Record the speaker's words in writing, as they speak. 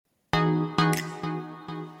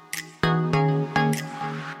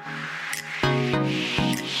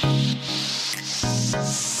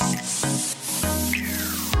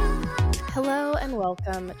and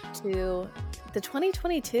welcome to the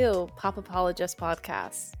 2022 Pop Apologist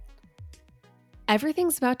podcast.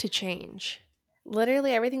 Everything's about to change.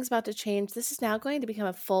 Literally everything's about to change. This is now going to become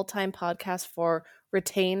a full-time podcast for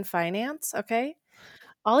Retain Finance, okay?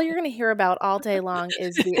 All you're going to hear about all day long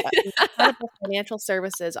is the incredible financial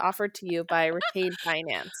services offered to you by Retain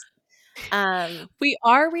Finance. We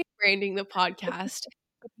are rebranding the podcast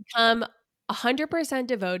to become 100%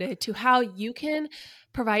 devoted to how you can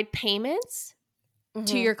provide payments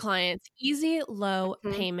to your clients. Easy, low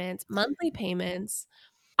payments, monthly payments.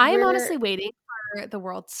 I am honestly waiting for the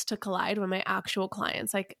worlds to collide when my actual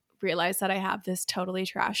clients realize that I have this totally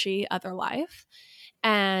trashy other life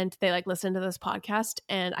and they listen to this podcast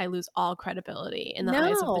and I lose all credibility in the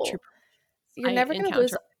eyes of the true person. You're never going to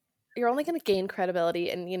lose. You're only going to gain credibility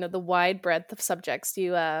in, the wide breadth of subjects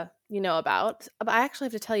you know about. But I actually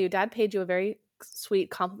have to tell you, Dad paid you a very sweet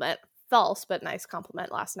compliment, false but nice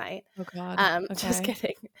compliment last night. Oh God. Okay. Just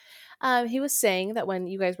kidding. He was saying that when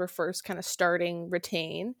you guys were first kind of starting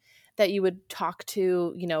Retain, that you would talk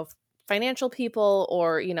to, financial people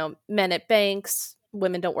or, men at banks.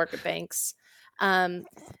 Women don't work at banks.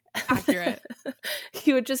 Accurate.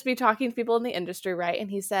 He would just be talking to people in the industry, right? And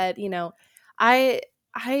he said,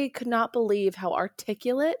 I could not believe how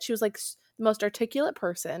articulate she was, the most articulate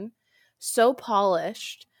person, so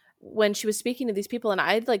polished when she was speaking to these people. And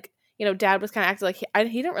I'd Dad was kind of acting like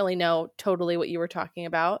he didn't really know totally what you were talking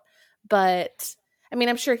about. But I mean,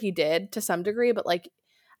 I'm sure he did to some degree, but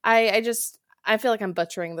I feel like I'm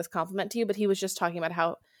butchering this compliment to you, but he was just talking about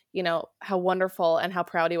how wonderful and how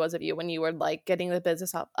proud he was of you when you were getting the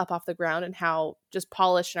business up off the ground and how just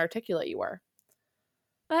polished and articulate you were.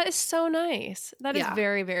 That is so nice. That is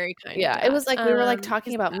very, very kind. Yeah, it was we were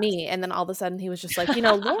talking about me, and then all of a sudden he was just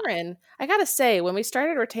Lauren, I gotta say, when we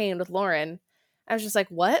started Retain with Lauren, I was just like,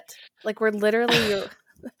 what? We're literally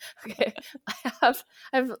okay. I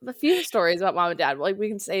have a few stories about Mom and Dad. We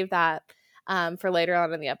can save that for later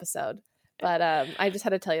on in the episode. But I just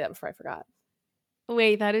had to tell you that before I forgot.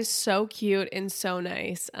 Wait, that is so cute and so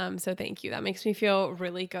nice. So thank you. That makes me feel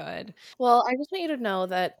really good. Well, I just want you to know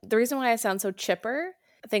that the reason why I sound so chipper,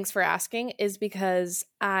 thanks for asking, is because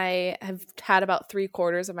I have had about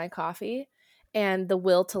 3/4 of my coffee and the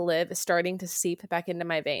will to live is starting to seep back into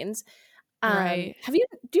my veins. Right.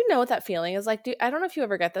 Do you know what that feeling is like? I don't know if you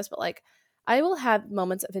ever get this, but I will have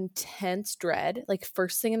moments of intense dread,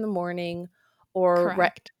 first thing in the morning or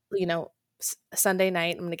Sunday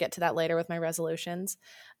night. I'm going to get to that later with my resolutions.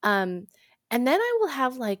 And then I will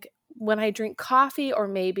have when I drink coffee or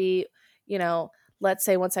maybe, let's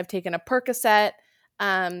say once I've taken a Percocet,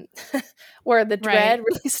 where the dread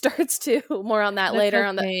really starts to, more on that later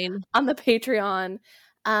on the Patreon,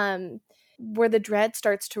 where the dread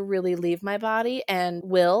starts to really leave my body and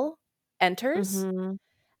will enters. And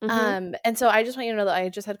so I just want you to know that I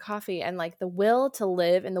just had coffee and the will to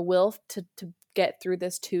live and the will to get through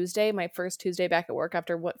this Tuesday, my first Tuesday back at work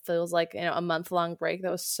after what feels like a month-long break.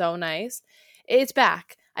 That was so nice. It's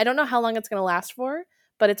back. I don't know how long it's going to last for,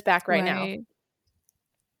 but it's back right now.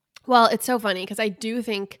 Well, it's so funny because I do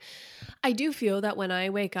feel that when I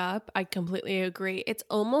wake up, I completely agree. It's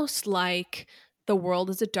almost like the world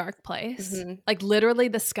is a dark place. Literally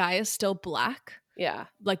the sky is still black. Yeah.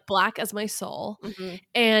 Black as my soul.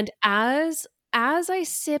 And as I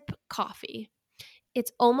sip coffee,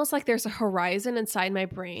 it's almost like there's a horizon inside my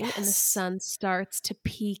brain and the sun starts to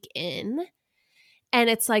peek in. And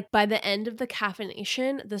it's by the end of the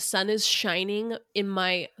caffeination, the sun is shining in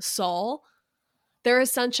my soul. There is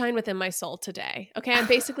sunshine within my soul today. Okay, I'm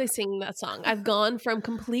basically singing that song. I've gone from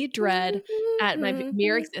complete dread at my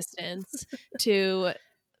mere existence to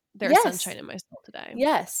there's sunshine in my soul today.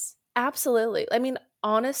 Yes, absolutely. I mean,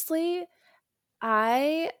 honestly,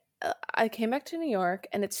 I came back to New York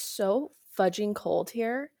and it's so fudging cold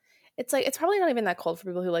here. It's it's probably not even that cold for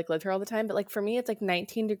people who live here all the time, but for me, it's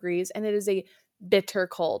 19 degrees and it is a bitter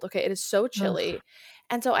cold. Okay, it is so chilly.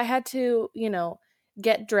 And so I had to,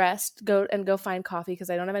 get dressed, go find coffee because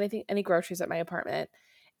I don't have any groceries at my apartment.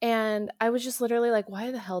 And I was just literally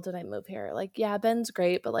why the hell did I move here? Yeah, Ben's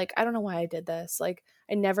great, but I don't know why I did this. I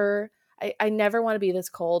never want to be this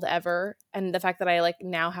cold ever. And the fact that I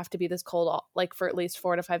now have to be this cold for at least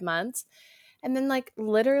 4 to 5 months. And then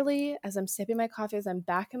literally as I'm sipping my coffee, as I'm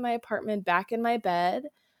back in my apartment, back in my bed,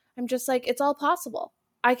 I'm just it's all possible.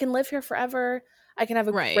 I can live here forever. I can have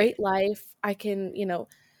a great life. I can,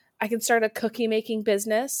 I can start a cookie making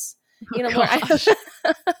business. Do you realize?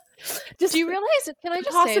 Can I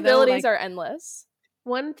just say possibilities are endless.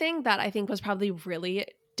 One thing that I think was probably really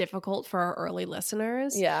difficult for our early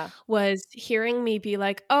listeners Yeah. was hearing me be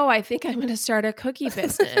like, oh, I think I'm going to start a cookie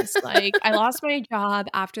business. Like, I lost my job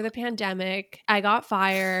after the pandemic. I got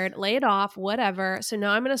fired, laid off, whatever. So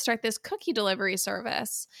now I'm going to start this cookie delivery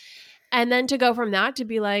service. And then to go from that to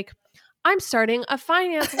be like, I'm starting a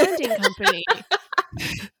finance lending company.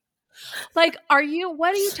 Like,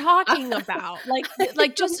 what are you talking about?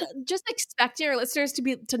 Like just expecting our listeners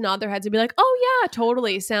to nod their heads and be like, oh yeah,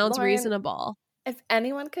 totally. Sounds Lauren, reasonable. If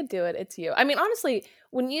anyone could do it, it's you. I mean, honestly,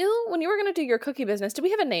 when you were going to do your cookie business, do we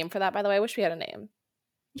have a name for that, by the way? I wish we had a name.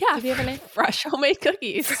 Yeah. Do we have a name? Fresh Homemade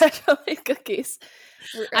Cookies. Fresh Homemade Cookies.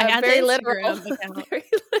 I had very the literal. account. Very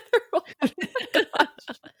literal. Oh my gosh.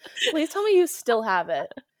 Please tell me you still have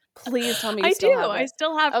it. Please tell me you still have it. I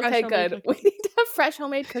still have Fresh Okay, Homemade good. Cookies. We need to have Fresh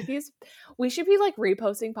Homemade Cookies. We should be like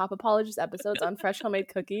reposting Popapologist episodes on Fresh Homemade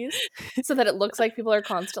Cookies so that it looks like people are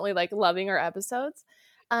constantly like loving our episodes.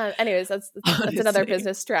 Anyways, that's another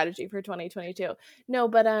business strategy for 2022. No,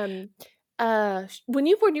 but when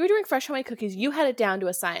you were doing Fresh Homemade Cookies, you had it down to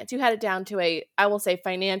a science. You had it down to a, I will say,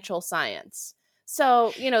 financial science.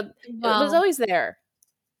 So, it was always there.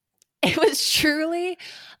 It was truly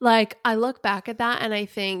like, I look back at that and I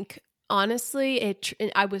think, honestly,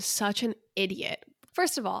 I was such an idiot.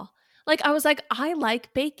 First of all, like, I was like, I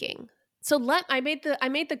like baking. So I made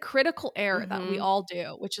the critical error that we all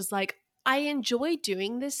do, which is like, I enjoy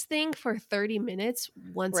doing this thing for 30 minutes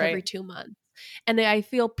once every 2 months. And I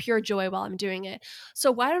feel pure joy while I'm doing it.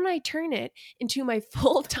 So why don't I turn it into my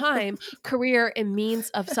full-time career and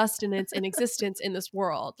means of sustenance and existence in this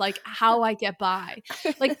world? Like, how I get by.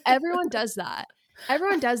 Like, everyone does that.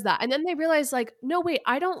 Everyone does that. And then they realize, like, no, wait,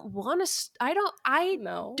 I don't want to start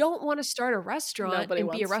a restaurant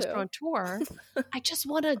and be a restaurateur. I just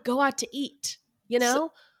want to go out to eat,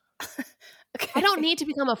 Okay. I don't need to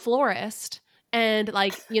become a florist and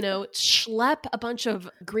schlep a bunch of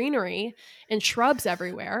greenery and shrubs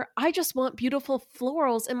everywhere. I just want beautiful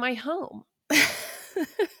florals in my home. You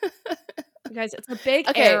guys, it's a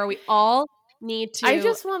big error we all need to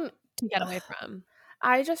get away from.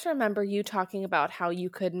 I just remember you talking about how you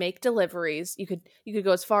could make deliveries. You could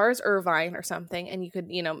go as far as Irvine or something, and you could,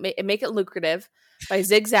 make it lucrative by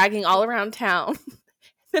zigzagging all around town.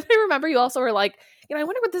 Then I remember you also were like, I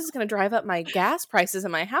wonder what this is going to drive up my gas prices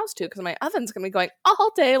in my house too, because my oven's going to be going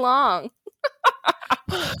all day long.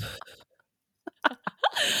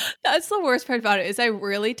 That's the worst part about it, is I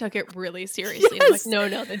really took it really seriously. Yes. I'm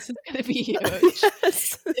like, no, this is going to be huge.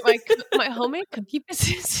 Yes. My homemade cookie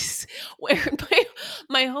business,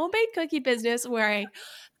 my homemade cookie business where I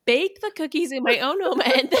bake the cookies in my own home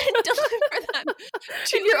and then deliver them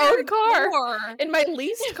to your own car. In my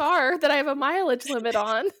leased car that I have a mileage limit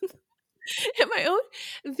on. In my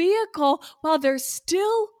own vehicle while they're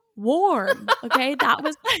still warm. Okay. That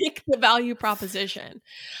was like the value proposition.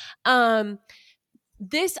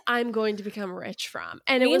 This I'm going to become rich from.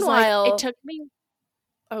 And it took me.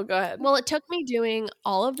 Oh, go ahead. Well, it took me doing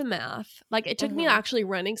all of the math. Like, it took me actually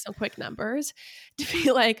running some quick numbers to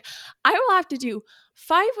be like, I will have to do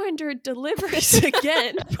 500 deliveries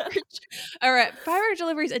again. 500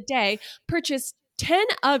 deliveries a day, purchase 10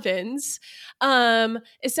 ovens,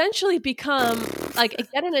 essentially become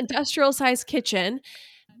get an industrial sized kitchen,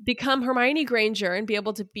 become Hermione Granger and be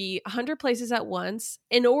able to be 100 places at once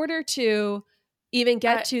in order to even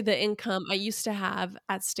get to the income I used to have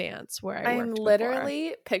at Stance where I worked I'm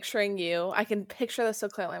literally picturing you. I can picture this so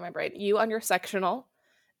clearly in my brain. You on your sectional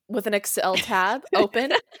with an Excel tab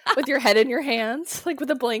open with your head in your hands, like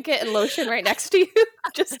with a blanket and lotion right next to you,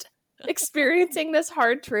 just experiencing this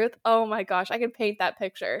hard truth. Oh my gosh, I can paint that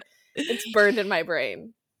picture. It's burned in my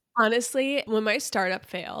brain. Honestly, when my startup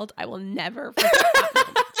failed, I will never forget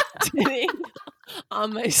that sitting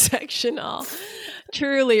on my sectional,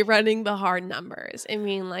 truly running the hard numbers. I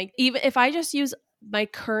mean, like, even if I just use my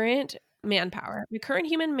current manpower, my current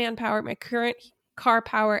human manpower, my current car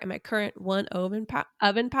power, and my current one oven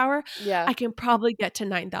power, I can probably get to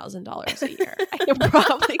 $9,000 a year. I can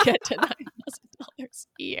probably get to $9,000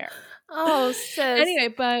 a year. Oh, sis.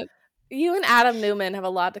 Anyway, but you and Adam Newman have a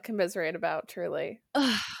lot to commiserate about, truly.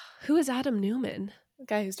 Who is Adam Newman? The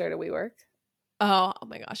guy who started WeWork. Oh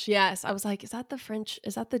my gosh, yes. I was like, is that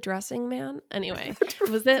the dressing man? Anyway,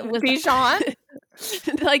 was Bijan?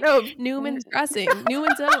 Like, no. Newman's dressing,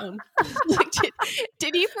 Newman's own. Like,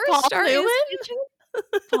 did he first Paul start Newman? his kitchen?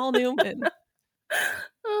 Paul Newman.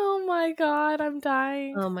 Oh my god, I'm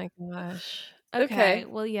dying. Oh my gosh. Okay.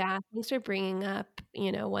 Well, yeah. Thanks for bringing up,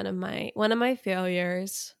 one of my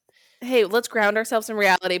failures. Hey, let's ground ourselves in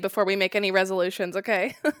reality before we make any resolutions,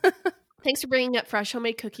 okay? Thanks for bringing up Fresh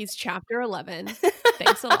Homemade Cookies, Chapter 11.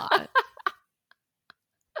 Thanks a lot.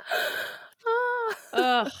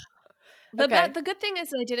 Ugh. Okay. The good thing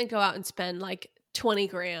is I didn't go out and spend like 20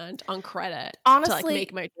 grand on credit to like Honestly,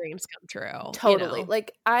 make my dreams come true, you totally. know,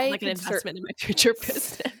 Like I like an could investment in my future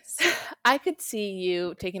business. I could see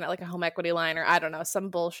you taking out like a home equity line or I don't know,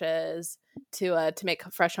 some bullshiz to make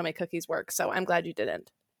fresh homemade cookies work. So I'm glad you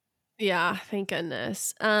didn't. Yeah, thank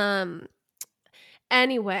goodness.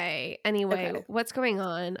 Anyway, Okay. what's going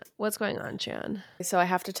on? What's going on, Jan? So I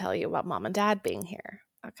have to tell you about mom and dad being here.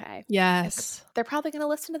 Okay. Yes. They're probably going to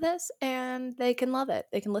listen to this and they can love it.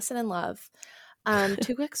 They can listen and love.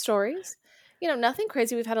 Two quick stories. Nothing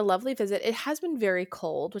crazy. We've had a lovely visit. It has been very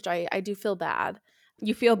cold, which I do feel bad.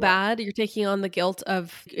 You feel Well, bad? You're taking on the guilt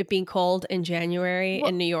of it being cold in January well,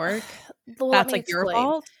 in New York? let That's me like your explain.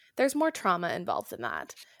 fault? There's more trauma involved in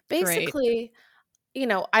that. Great. Basically,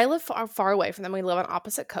 I live far away from them. We live on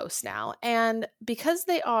opposite coasts now. And because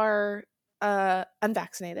they are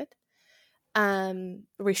unvaccinated, should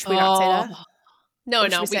we not say Oh, that? no, Or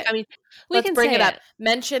should no. we say I mean, we let's can bring it say up. it.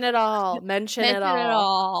 Mention it all. Mention it Mention it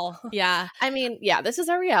all. all. Yeah. I mean, yeah, this is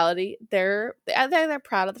our reality. They're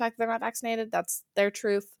proud of the fact that they're not vaccinated. That's their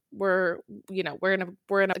truth. We're in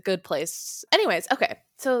a good place. Anyways, okay.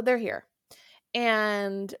 So they're here.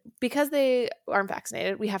 And because they aren't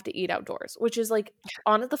vaccinated, we have to eat outdoors, which is like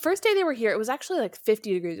on the first day they were here, it was actually like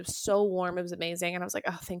 50 degrees. It was so warm. It was amazing. And I was like,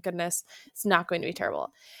 oh, thank goodness. It's not going to be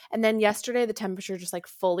terrible. And then yesterday, the temperature just like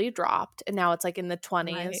fully dropped. And now it's like in the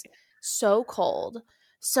 20s. Right. So cold.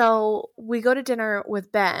 So we go to dinner with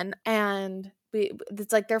Ben and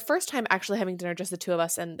it's like their first time actually having dinner, just the two of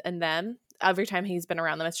us and them. Every time he's been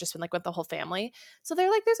around them, it's just been like with the whole family. So they're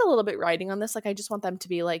like, there's a little bit riding on this. Like, I just want them to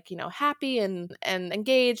be like, happy and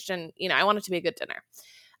engaged. And, I want it to be a good dinner.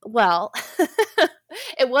 Well,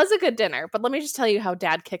 it was a good dinner, but let me just tell you how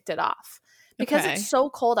dad kicked it off. Because Okay. it's so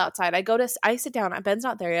cold outside, I sit down. Ben's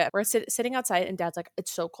not there yet. We're sitting outside, and dad's like,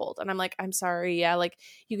 it's so cold. And I'm like, I'm sorry. Yeah, like,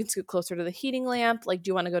 you can scoot closer to the heating lamp. Like, do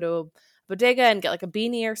you want to go to a bodega and get like a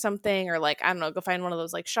beanie or something? Or like, I don't know, go find one of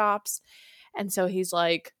those like shops. And so he's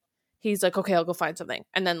like, okay, I'll go find something.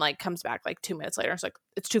 And then like comes back like 2 minutes later. It's like,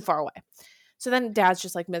 it's too far away. So then dad's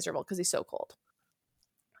just like miserable because he's so cold.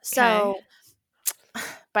 Okay. So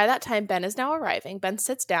by that time, Ben is now arriving. Ben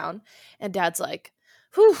sits down and dad's like,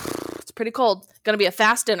 whew, it's pretty cold. Gonna be a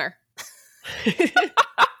fast dinner.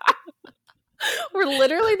 We're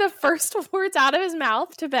literally the first words out of his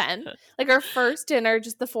mouth to Ben. Like our first dinner,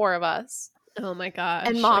 just the four of us. Oh my gosh.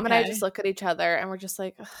 And mom and I just look at each other and we're just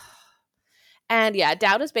like, ugh. And yeah,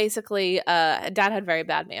 dad was basically dad had very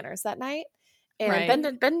bad manners that night. And right.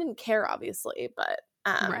 Ben didn't care, obviously, but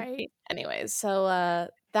Right. anyways, so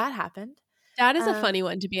that happened. That is a funny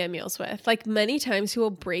one to be at meals with. Like many times he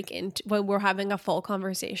will break into when we're having a full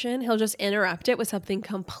conversation, he'll just interrupt it with something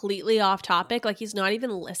completely off topic. Like he's not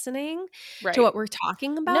even listening to what we're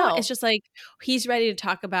talking about. No. It's just like he's ready to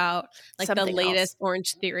talk about like Something the latest else.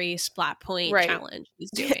 Orange Theory splat point Right. challenge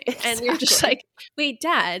he's doing. Exactly. And you're just like, wait,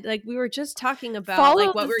 Dad, like we were just talking about Follow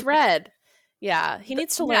like what the we're thread. Yeah. He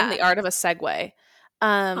needs to learn the art of a segue.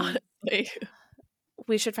 Honestly.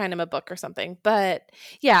 We should find him a book or something. But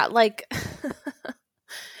yeah, like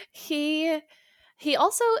he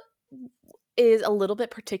also is a little bit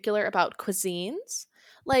particular about cuisines.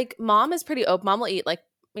 Like mom is pretty open. Mom will eat like,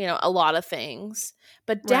 a lot of things.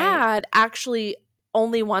 But dad actually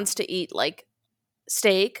only wants to eat like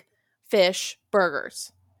steak, fish,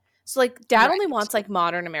 burgers. So like dad only wants like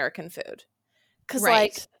modern American food. Cuz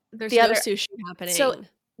like there's no sushi happening. So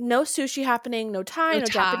no sushi happening, no Thai, no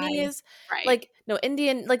Japanese, like no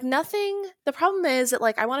Indian, like nothing. The problem is that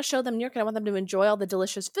like I want to show them New York and I want them to enjoy all the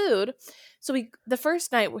delicious food. So the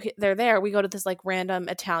first night they're there, we go to this like random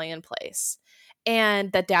Italian place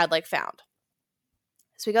and that dad like found.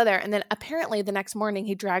 So we go there and then apparently the next morning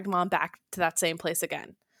he dragged mom back to that same place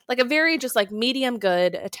again. Like a very just like medium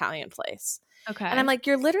good Italian place. Okay. And I'm like,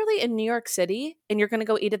 you're literally in New York City and you're going to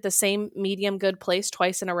go eat at the same medium good place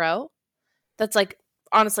twice in a row? That's like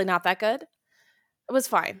honestly not that good. It was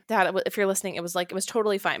fine. Dad, if you're listening, it was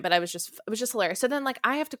totally fine, but it was just hilarious. So then like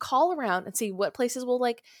I have to call around and see what places will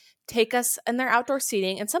like take us and their outdoor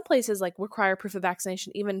seating, and some places like require proof of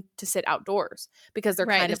vaccination even to sit outdoors because they're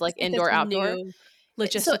kind of like indoor outdoor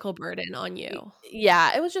logistical burden on you.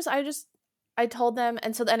 Yeah, it was just I told them.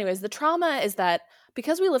 And so anyways, the trauma is that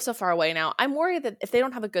because we live so far away now, I'm worried that if they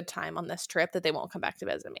don't have a good time on this trip that they won't come back to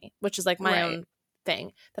visit me, which is like my own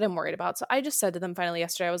thing that I'm worried about. So I just said to them finally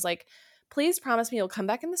yesterday, I was like, please promise me you'll come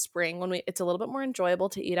back in the spring when it's a little bit more enjoyable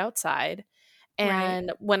to eat outside.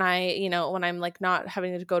 And when when I'm like not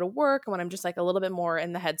having to go to work and when I'm just like a little bit more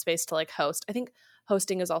in the headspace to like host. I think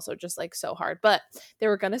hosting is also just like so hard. But they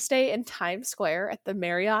were going to stay in Times Square at the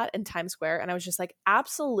Marriott in Times Square. And I was just like,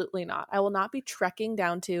 absolutely not. I will not be trekking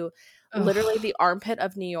down to literally the armpit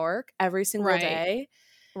of New York every single day.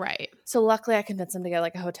 Right. So luckily I convinced them to get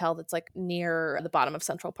like a hotel that's like near the bottom of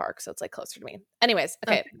Central Park. So it's like closer to me. Anyways,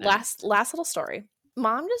 okay. Last little story.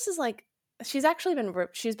 Mom just is like, she's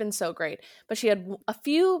been so great, but she had a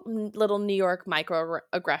few little New York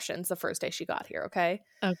microaggressions the first day she got here. Okay.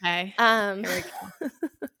 Okay. Here we go.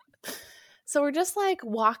 So we're just like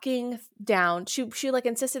walking down. She like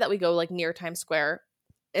insisted that we go like near Times Square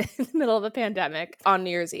in the middle of a pandemic on New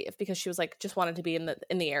Year's Eve because she was like just wanted to be in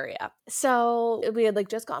the area. So we had like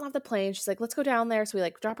just gotten off the plane. She's like, let's go down there. So we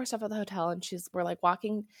like drop our stuff at the hotel, and we're like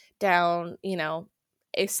walking down,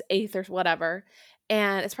 8th or whatever,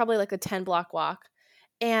 and it's probably like a 10-block walk.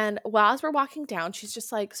 And while as we're walking down, she's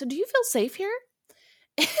just like, so do you feel safe here?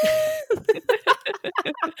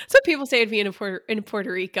 Some people say it'd be in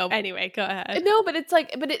Puerto Rico. Anyway, go ahead. No, but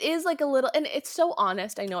it is like a little, and it's so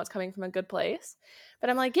honest. I know it's coming from a good place, but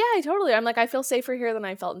I'm like, yeah, I'm like, I feel safer here than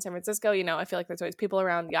I felt in San Francisco. I feel like there's always people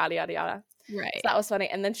around, yada, yada, yada. Right. So that was funny.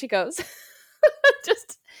 And then she goes,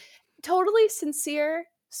 just totally sincere,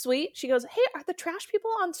 sweet. She goes, hey, are the trash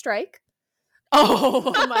people on strike?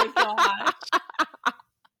 Oh my gosh.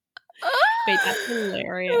 Wait, that's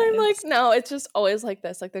hilarious. And I'm like, no, it's just always like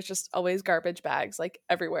this. Like there's just always garbage bags like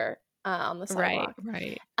everywhere on the sidewalk.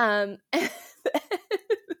 Right.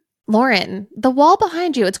 Lauren, the wall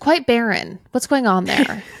behind you, it's quite barren. What's going on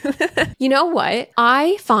there? You know what?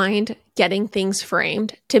 I find getting things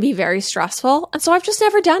framed to be very stressful. And so I've just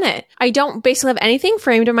never done it. I don't basically have anything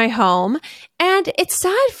framed in my home. And it's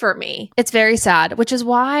sad for me. It's very sad, which is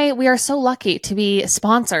why we are so lucky to be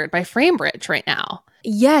sponsored by FrameBridge right now.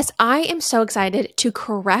 Yes, I am so excited to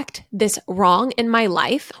correct this wrong in my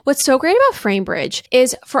life. What's so great about FrameBridge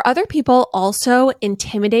is for other people also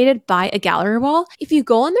intimidated by a gallery wall, if you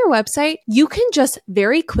go on their website, you can just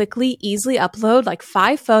very quickly, easily upload like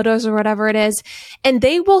 5 photos or whatever it is, and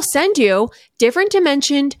they will send you different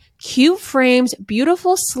dimensioned, cute frames,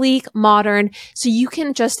 beautiful, sleek, modern, so you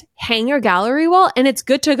can just hang your gallery wall and it's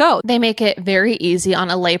good to go. They make it very easy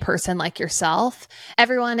on a layperson like yourself.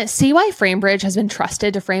 Everyone, see why FrameBridge has been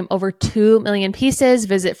trusted to frame over 2 million pieces.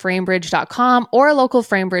 Visit framebridge.com or a local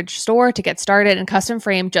FrameBridge store to get started and custom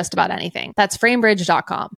frame just about anything. That's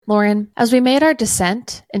framebridge.com. Lauren, as we made our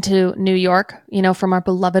descent into New York, from our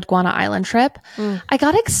beloved Guana Island trip, I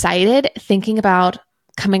got excited thinking about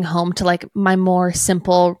coming home to like my more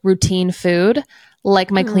simple routine food,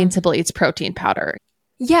 like my Clean Simple Eats protein powder.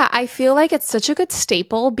 Yeah, I feel like it's such a good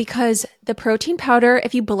staple because the protein powder,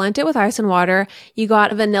 if you blend it with ice and water, you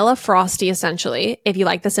got a vanilla frosty essentially, if you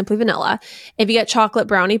like the Simply Vanilla. If you get chocolate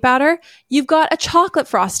brownie batter, you've got a chocolate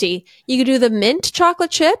frosty. You could do the mint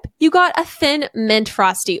chocolate chip, you got a thin mint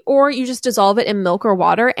frosty, or you just dissolve it in milk or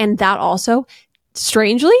water, and that also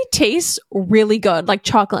strangely tastes really good, like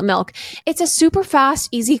chocolate milk. It's a super fast,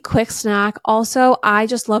 easy, quick snack. Also, I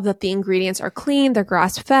just love that the ingredients are clean, they're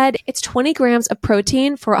grass-fed. It's 20 grams of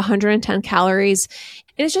protein for 110 calories.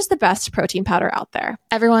 It is just the best protein powder out there.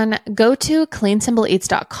 Everyone, go to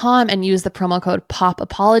cleansimpleeats.com and use the promo code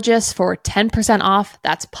POPAPOLOGIST for 10% off.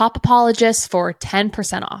 That's POPAPOLOGIST for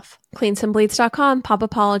 10% off. Cleansimpleeats.com,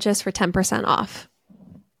 POPAPOLOGIST for 10% off.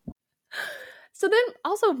 So then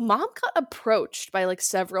also Mom got approached by like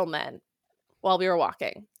several men while we were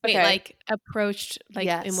walking. Wait, like approached, like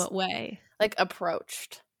yes. In what way? Like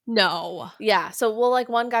approached. No. Yeah. So like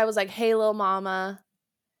one guy was like, hey, little mama.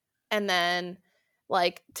 And then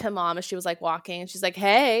like to Mom as she was like walking and she's like,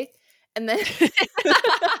 hey. And then that's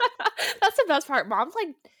the best part. Mom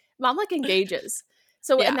like engages.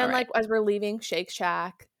 So yeah, and then like as we're leaving Shake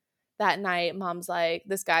Shack that night, Mom's like,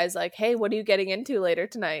 this guy's like, hey, what are you getting into later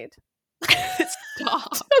tonight?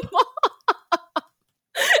 Stop.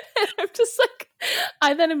 And I'm just like,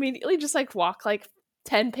 I then immediately just like walk like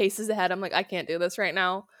 10 paces ahead. I'm like, I can't do this right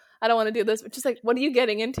now. I don't want to do this. But just like, what are you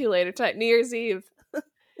getting into later tonight? New Year's Eve.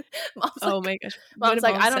 Mom's my gosh. Mom's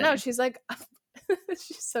like, I don't know. She's like,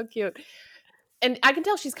 she's so cute. And I can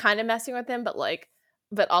tell she's kind of messing with him,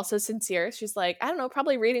 but also sincere. She's like, I don't know,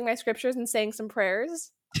 probably reading my scriptures and saying some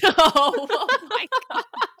prayers. Oh my gosh.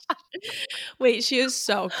 Wait, she is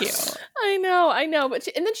so cute. I know. But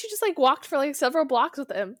and then she just like walked for like several blocks with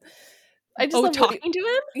him. I just love talking to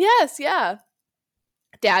him? Yes, yeah.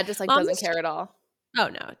 Dad just like doesn't care at all. Oh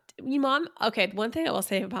no. Mom, okay, one thing I will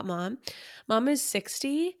say about Mom is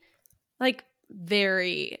 60, like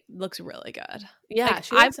looks really good. Yeah, like,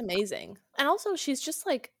 she looks amazing. And also she's just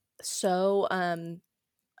like so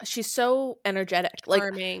she's so energetic.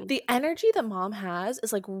 Charming. Like the energy that Mom has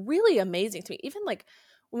is like really amazing to me. Even like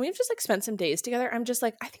when we've just like spent some days together, I'm just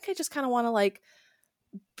like, I think I just kind of want to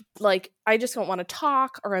like I just don't want to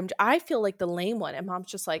talk, or I feel like the lame one, and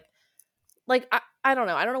mom's just like I don't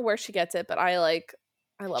know. I don't know where she gets it, but I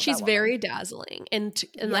love She's that woman. very dazzling, and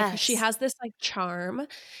like she has this like charm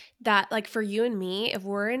that like for you and me, if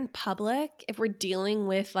we're in public, if we're dealing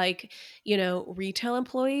with like, you know, retail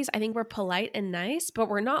employees, I think we're polite and nice, but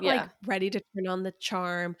we're not like ready to turn on the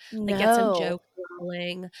charm, like get some jokes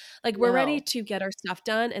rolling. Like we're ready to get our stuff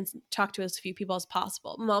done and talk to as few people as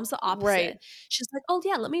possible. Mom's the opposite. Right. She's like, oh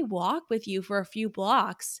yeah, let me walk with you for a few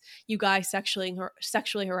blocks. You guys sexually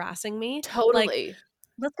harassing me. Totally. Like,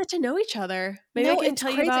 let's get to know each other. Maybe I can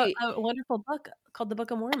tell you about a wonderful book called The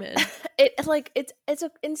Book of Mormon. It's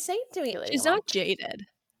insane to me. She's not jaded.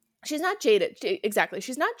 She's not jaded. Exactly.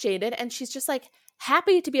 She's not jaded, and she's just like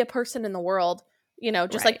happy to be a person in the world, you know,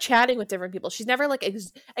 just like chatting with different people. She's never like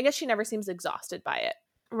I guess she never seems exhausted by it.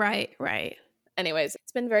 Right. Anyways,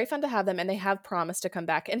 it's been very fun to have them, and they have promised to come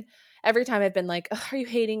back. And every time I've been like, are you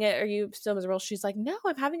hating it? Are you still miserable? She's like, no,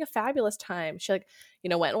 I'm having a fabulous time. She like, you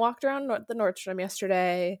know, went and walked around the Nordstrom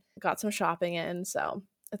yesterday, got some shopping in. So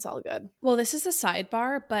it's all good. Well, this is a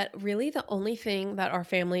sidebar, but really the only thing that our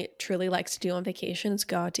family truly likes to do on vacation is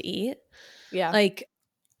go out to eat. Yeah. Like,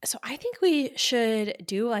 so I think we should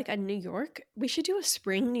do like a New York. We should do a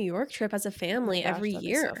spring New York trip as a family every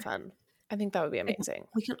year. That'd be so fun. I think that would be amazing.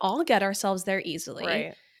 We can all get ourselves there easily.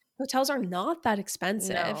 Right. Hotels are not that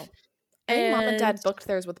expensive. No. And mom and dad booked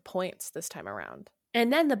theirs with points this time around.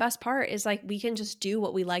 And then the best part is like we can just do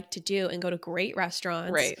what we like to do and go to great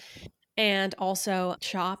restaurants. Right. And also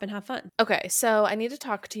shop and have fun. Okay, so I need to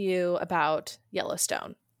talk to you about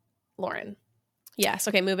Yellowstone, Lauren. Yes.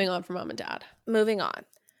 Okay, moving on from mom and dad. Moving on.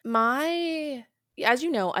 As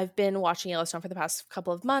you know, I've been watching Yellowstone for the past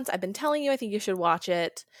couple of months. I've been telling you I think you should watch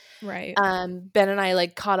it. Right. Ben and I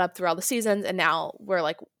like caught up through all the seasons, and now we're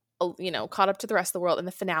like, you know, caught up to the rest of the world, and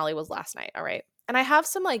the finale was last night. All right. And I have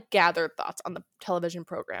some like gathered thoughts on the television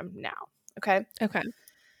program now. Okay.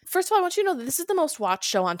 First of all, I want you to know that this is the most watched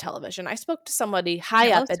show on television. I spoke to somebody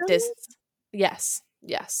high up at Disney. Yes.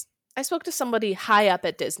 I spoke to somebody high up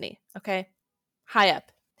at Disney. Okay. High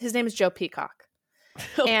up. His name is Joe Peacock.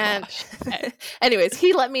 Anyways,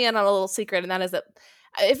 he let me in on a little secret, and that is that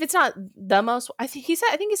if it's not the most, I think he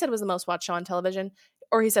said it was the most watched show on television,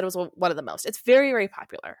 or he said it was one of the most. It's very, very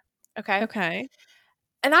popular. Okay.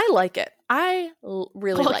 And I like it. I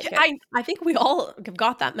really like it. I think we all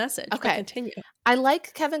got that message. Okay. Continue. I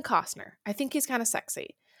like Kevin Costner. I think he's kind of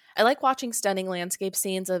sexy. I like watching stunning landscape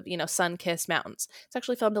scenes of, you know, sun-kissed mountains. It's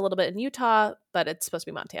actually filmed a little bit in Utah, but it's supposed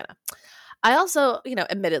to be Montana. I also, you know,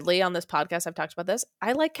 admittedly on this podcast, I've talked about this.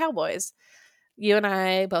 I like cowboys. You and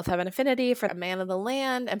I both have an affinity for a man of the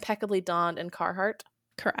land, impeccably donned, and Carhartt.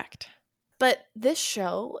 Correct. But this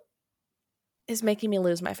show is making me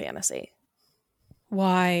lose my fantasy.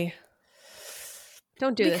 Why?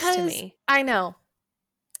 Don't do this to me. I know.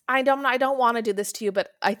 I don't want to do this to you, but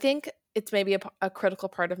I think it's maybe a critical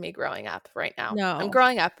part of me growing up right now. No. I'm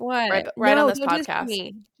growing up right on this podcast.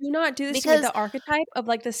 Do not do this to me. The archetype of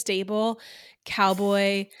like the stable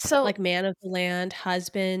cowboy, so like man of the land,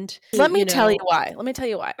 husband. Let me tell you why.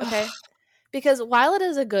 Okay. Because while it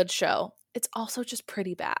is a good show, it's also just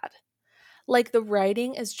pretty bad. Like the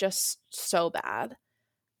writing is just so bad.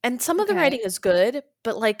 And some of the writing is good,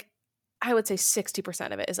 but like I would say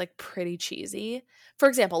 60% of it is like pretty cheesy. For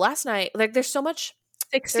example, last night, like there's so much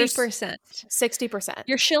 60%. 60%.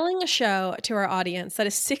 You're shilling a show to our audience that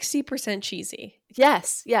is 60% cheesy.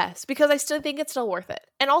 Yes, because I still think it's still worth it.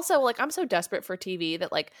 And also, like, I'm so desperate for TV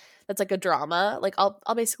that like that's like a drama. Like I'll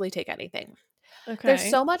basically take anything. Okay. There's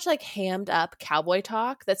so much like hammed up cowboy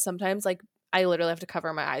talk that sometimes like I literally have to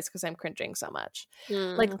cover my eyes because I'm cringing so much.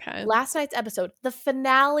 Last night's episode, the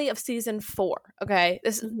finale of season 4. Okay,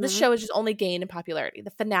 this show has just only gained in popularity.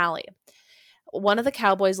 The finale. One of the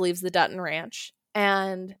cowboys leaves the Dutton Ranch.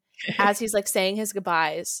 And as he's like saying his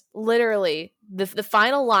goodbyes, literally the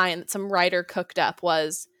final line that some writer cooked up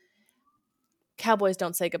was, "Cowboys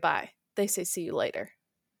don't say goodbye. They say see you later."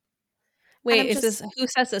 Wait, who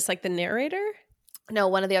says this? Like the narrator? No,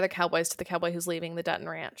 one of the other cowboys to the cowboy who's leaving the Dutton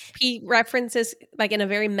Ranch. He references like in a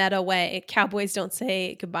very meta way, cowboys don't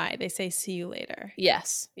say goodbye. They say see you later.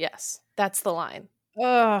 Yes. That's the line.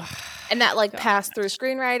 Ugh. And that like passed through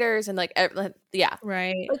screenwriters and like, yeah.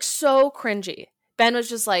 Right. Like so cringy. Ben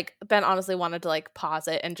honestly wanted to like pause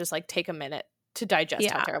it and just like take a minute to digest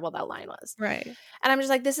how terrible that line was. Right. And I'm just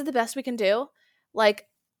like, this is the best we can do. Like,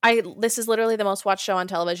 this is literally the most watched show on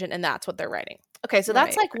television, and that's what they're writing. Okay, so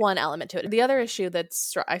that's like one element to it. The other issue that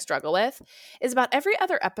I struggle with is about every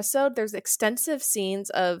other episode, there's extensive scenes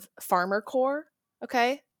of farmer core,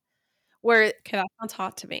 okay? Where Okay, that sounds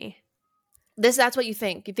hot to me. that's what you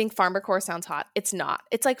think. You think farmercore sounds hot. It's not.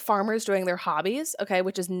 It's like farmers doing their hobbies, okay,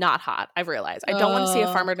 which is not hot. I've realized. I don't want to see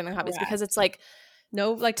a farmer doing their hobbies because it's like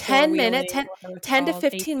no, like 10 to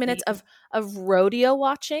 15 minutes of rodeo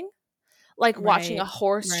watching. Like watching a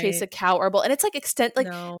horse chase a cow or a bull. And it's like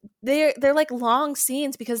they're like long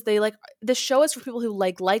scenes because they like the show is for people who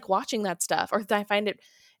like watching that stuff or I find it,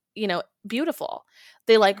 beautiful.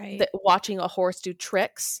 They like watching a horse do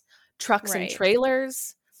tricks, trucks and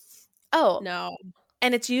trailers. Oh, no.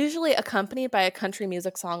 And it's usually accompanied by a country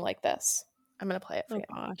music song like this. I'm going to play it for you.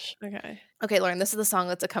 Oh gosh. Okay. Okay, Lauren, this is the song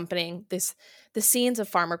that's accompanying the scenes of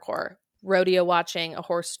farmercore, rodeo watching, a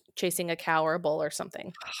horse chasing a cow or a bull or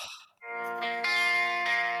something.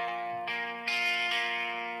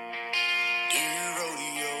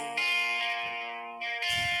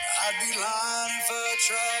 I'd be lying if I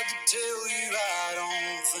tried to tell you I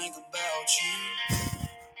don't think about you.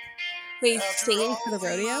 Wait, singing for the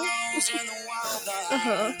rodeo?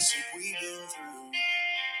 Uh-huh.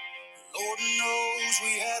 Lord knows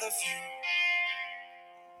we had a few.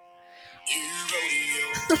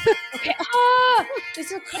 Okay. This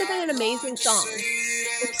could have been an amazing song,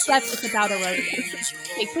 except it's about a rodeo.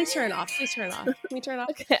 Okay, please turn it off. Please turn it off. Can we turn it off?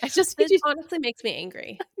 Okay, this honestly makes me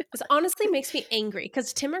angry. This honestly makes me angry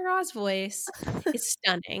because Tim McGraw's voice is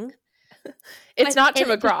stunning. It's not Tim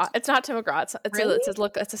McGraw. It's not Tim McGraw.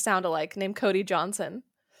 It's a sound-alike named Cody Johnson.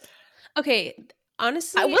 Okay,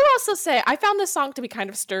 honestly, I will also say I found this song to be kind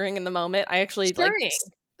of stirring in the moment. I actually stirring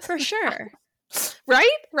for sure.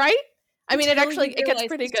 right. I mean, it gets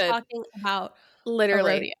pretty good. Talking about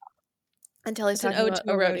literally until he's talking about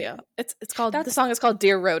a rodeo. It's called the song is called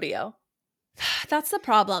Dear Rodeo. That's the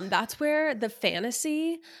problem. That's where the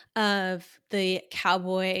fantasy of the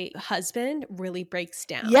cowboy husband really breaks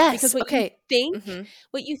down. Yes. Because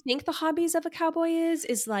what you think the hobbies of a cowboy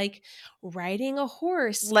is like riding a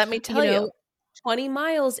horse. Let me tell you. 20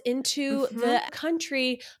 miles into the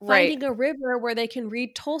country, finding a river where they can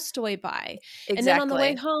read Tolstoy by. Exactly. And then on the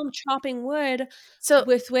way home, chopping wood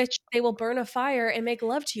with which they will burn a fire and make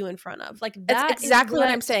love to you in front of. Like that's exactly what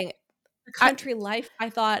I'm saying. The country life I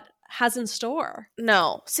thought has in store.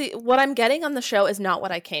 No. See, what I'm getting on the show is not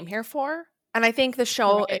what I came here for. And I think the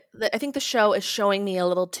show is showing me a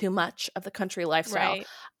little too much of the country lifestyle. Right.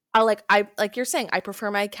 I like you're saying, I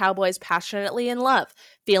prefer my cowboys passionately in love,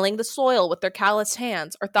 feeling the soil with their calloused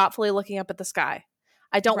hands, or thoughtfully looking up at the sky.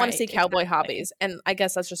 I don't want to see cowboy hobbies, and I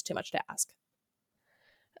guess that's just too much to ask.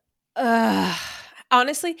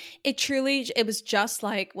 Honestly, it was just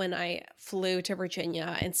like when I flew to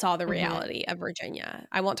Virginia and saw the reality of Virginia.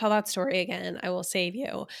 I won't tell that story again. I will save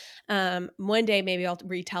you. One day, maybe I'll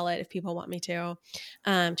retell it if people want me to.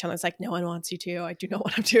 Chandler's like, no one wants you to. I do not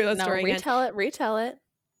want to do that story again. Retell it.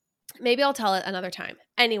 Maybe I'll tell it another time.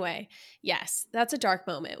 Anyway, yes, that's a dark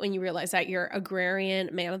moment when you realize that your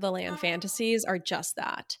agrarian man of the land fantasies are just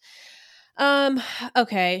that.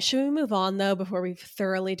 Okay, should we move on though before we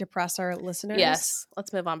thoroughly depress our listeners? Yes,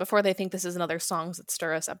 let's move on before they think this is another Songs That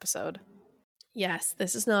Stir Us episode. Yes,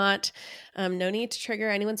 this is not. No need to trigger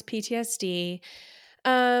anyone's PTSD.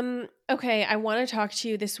 Okay, I want to talk to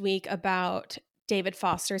you this week about David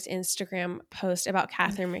Foster's Instagram post about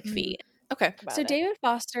Katharine McPhee. Okay. So David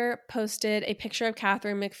Foster posted a picture of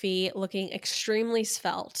Katharine McPhee looking extremely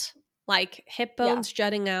svelte, like hip bones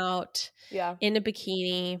jutting out in a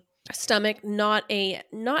bikini, stomach not a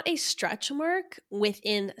stretch mark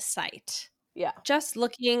within sight. Yeah. Just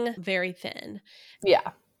looking very thin.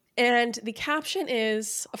 Yeah. And the caption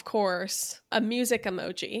is, of course, a music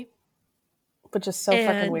emoji. Which is so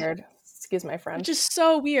fucking weird. Excuse my French. Which is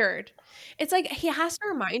so weird. It's like he has to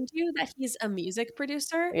remind you that he's a music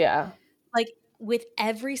producer. Yeah. Like with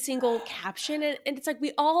every single caption. And it's like,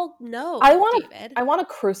 we all know I want to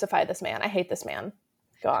crucify this man. I hate this man.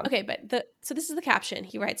 Go on. Okay, but so this is the caption.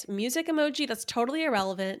 He writes, music emoji that's totally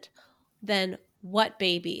irrelevant. Then what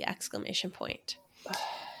baby? !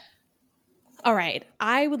 All right.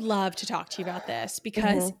 I would love to talk to you about this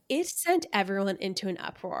because it sent everyone into an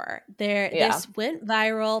uproar. This went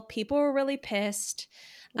viral. People were really pissed.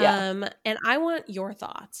 And I want your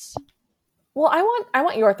thoughts. Well, I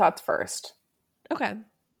want your thoughts first.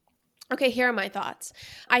 Okay, here are my thoughts.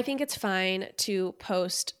 I think it's fine to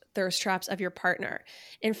post thirst traps of your partner.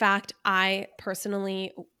 In fact, I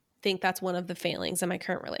personally think that's one of the failings in my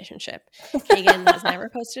current relationship. Kagan has never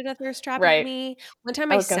posted a thirst trap of me. One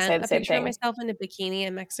time I sent a picture of myself in a bikini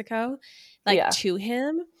in Mexico, to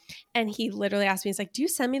him. And he literally asked me, he's like, do you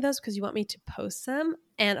send me those because you want me to post them?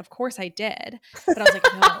 And of course I did. But I was like,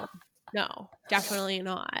 no, definitely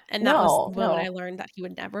not. And that was when I learned that he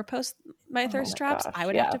would never post my thirst traps. I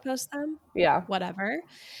would have to post them. Yeah. Whatever.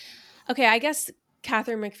 Okay, I guess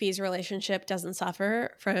Katharine McPhee's relationship doesn't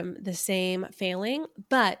suffer from the same failing,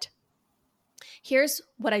 but here's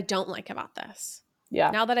what I don't like about this.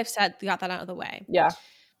 Yeah. Now that I've got that out of the way. Yeah.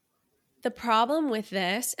 The problem with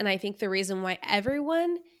this, and I think the reason why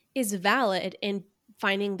everyone is valid in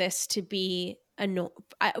finding this to be in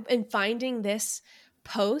finding this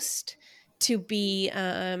post to be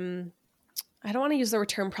I don't want to use the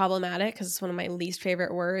term problematic because it's one of my least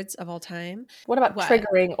favorite words of all time. What about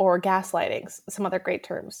triggering or gaslighting? Some other great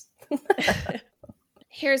terms.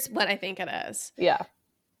 Here's what I think it is. Yeah.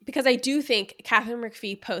 Because I do think Katharine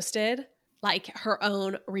McPhee posted like her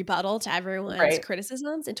own rebuttal to everyone's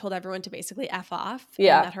criticisms and told everyone to basically F off.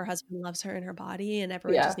 Yeah. And that her husband loves her in her body and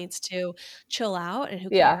everyone just needs to chill out and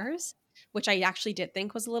who cares. Which I actually did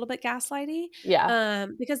think was a little bit gaslighty. Yeah.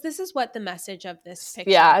 Because this is what the message of this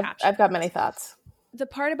picture I've got many thoughts. The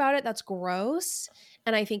part about it that's gross,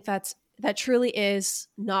 and I think that truly is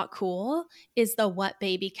not cool, is the "what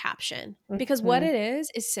baby" caption. Because what it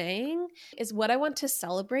is saying is what I want to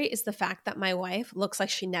celebrate is the fact that my wife looks like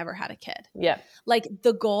she never had a kid. Yeah. Like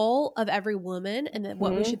the goal of every woman and then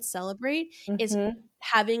what we should celebrate is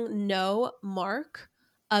having no mark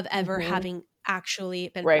of ever having actually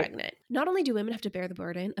been pregnant. Not only do women have to bear the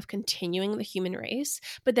burden of continuing the human race,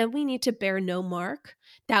 but then we need to bear no mark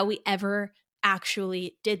that we ever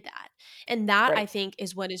actually did that. And that I think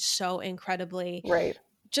is what is so incredibly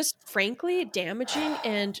just frankly damaging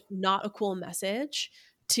and not a cool message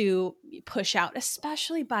to push out,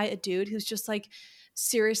 especially by a dude who's just like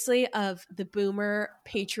seriously of the boomer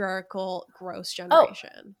patriarchal gross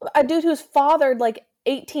generation. Oh, a dude who's fathered like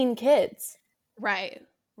 18 kids.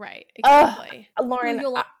 Right, exactly. Lauren,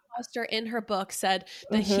 Yolanda Foster in her book said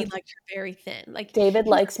that he liked her very thin. Like David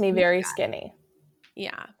likes me very skinny.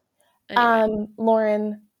 Yeah. Anyway.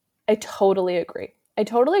 Lauren, I totally agree.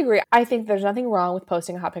 I think there's nothing wrong with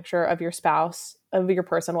posting a hot picture of your spouse, of your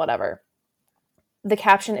person, whatever. The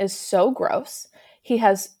caption is so gross. He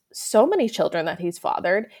has so many children that he's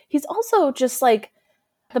fathered. He's also just like,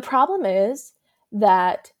 the problem is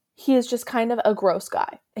that he is just kind of a gross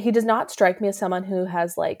guy. He does not strike me as someone who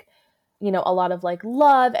has like, you know, a lot of like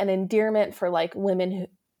love and endearment for like women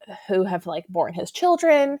who have like borne his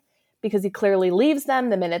children, because he clearly leaves them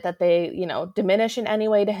the minute that they, you know, diminish in any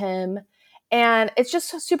way to him. And it's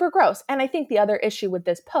just super gross. And I think the other issue with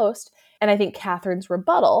this post, and I think Katharine's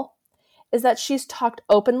rebuttal, is that she's talked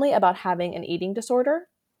openly about having an eating disorder.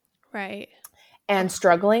 Right. And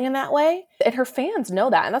struggling in that way. And her fans know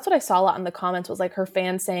that. And that's what I saw a lot in the comments was like her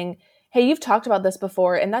fans saying, hey, you've talked about this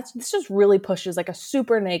before. And this just really pushes like a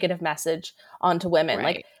super negative message onto women. Right.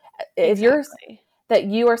 Like if you're... that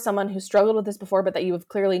you are someone who struggled with this before, but that you have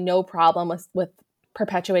clearly no problem with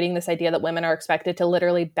perpetuating this idea that women are expected to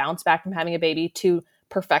literally bounce back from having a baby to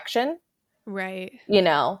perfection. Right. You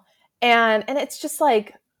know? And it's just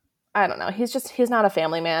like, I don't know. He's not a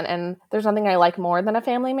family man. And there's nothing I like more than a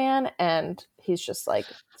family man. And he's just like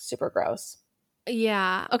super gross.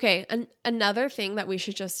 Yeah. Okay. Another thing that we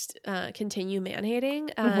should just continue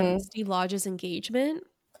man-hating, Steve Lodge's engagement.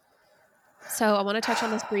 So I want to touch on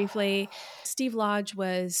this briefly. Steve Lodge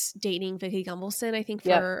was dating Vicki Gunvalson, I think,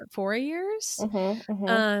 for 4 years.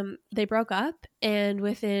 They broke up, and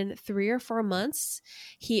within 3 or 4 months,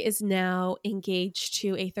 he is now engaged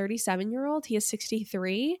to a 37-year-old. He is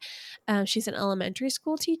 63. She's an elementary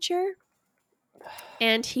school teacher.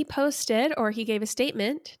 And he posted, or he gave a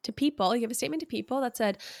statement to people. He gave a statement to people that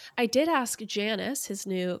said, I did ask Janice, his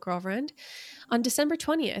new girlfriend, on December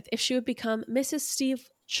 20th if she would become Mrs. Steve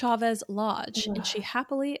Chavez Lodge, and she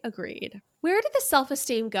happily agreed. Where did the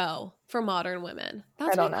self-esteem go for modern women?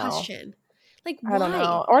 That's my question. Like, why? I don't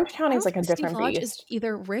know. Orange County is like a different Steve Lodge beast. is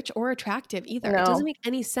either rich or attractive either. No. It doesn't make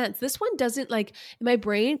any sense. This one doesn't, like, my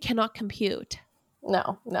brain cannot compute.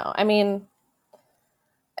 No. I mean,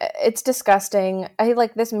 it's disgusting. I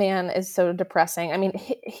like this man is so depressing. I mean,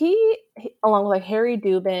 he along with like Harry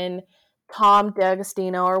Dubin, Tom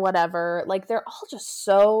D'Agostino or whatever, like they're all just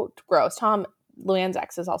so gross. Tom Luann's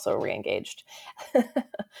ex is also re-engaged.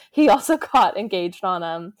 He also got engaged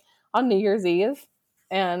on New Year's Eve,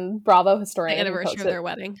 and Bravo historian, the anniversary of their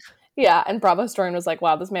wedding. Yeah, and Bravo historian was like,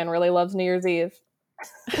 "Wow, this man really loves New Year's Eve."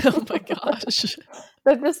 Oh my gosh!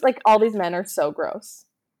 They're just like, all these men are so gross.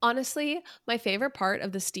 Honestly, my favorite part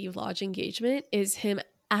of the Steve Lodge engagement is him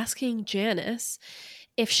asking Janice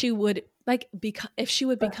if she would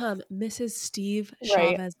become Mrs. Steve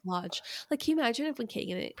Chavez Lodge. Like, can you imagine if when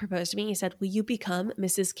Kagan proposed to me, he said, will you become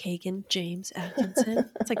Mrs. Kagan James Atkinson?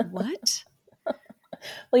 It's like, what?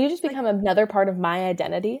 Will you just become another part of my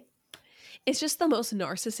identity? It's just the most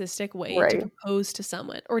narcissistic way to Right. propose to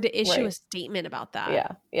someone or to issue a Right. statement about that.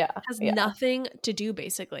 Yeah. Yeah. Has Yeah. nothing to do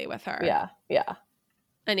basically with her. Yeah. Yeah.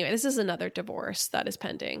 Anyway, this is another divorce that is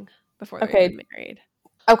pending before they're Okay. even married.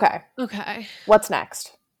 Okay. Okay. What's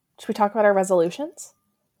next? Should we talk about our resolutions?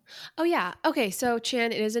 Oh yeah. Okay. So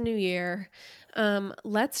Chan, it is a new year.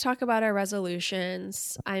 Let's talk about our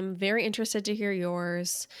resolutions. I'm very interested to hear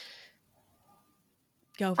yours.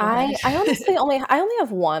 Go for it. I honestly only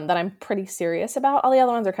have one that I'm pretty serious about. All the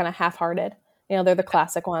other ones are kind of half-hearted. You know, they're the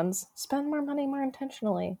classic ones. Spend more money more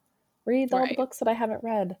intentionally. Read all the Right. books that I haven't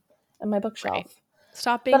read in my bookshelf. Right.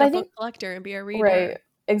 Stop being But a I book think collector and be a reader. right,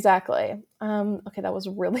 exactly. Okay, that was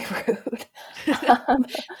really rude. um,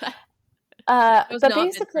 That was but not meant for you.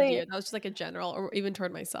 basically, That was just like a general, or even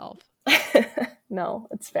toward myself. no,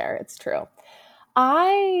 it's fair. It's true.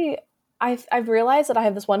 I've realized that I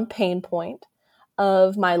have this one pain point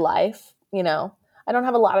of my life. You know, I don't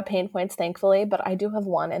have a lot of pain points, thankfully, but I do have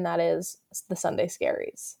one, and that is the Sunday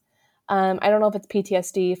scaries. I don't know if it's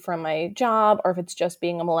PTSD from my job or if it's just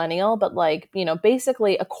being a millennial, but like, you know,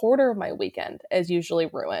 basically a quarter of my weekend is usually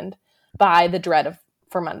ruined by the dread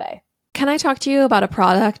for Monday. Can I talk to you about a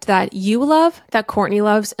product that you love, that Courtney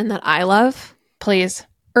loves, and that I love? Please.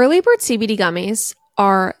 Early Bird CBD gummies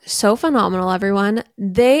are so phenomenal, everyone.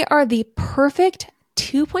 They are the perfect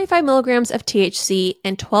 2.5 milligrams of THC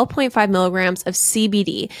and 12.5 milligrams of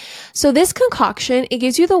CBD. So this concoction, it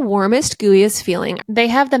gives you the warmest, gooeyest feeling. They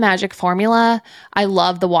have the magic formula. I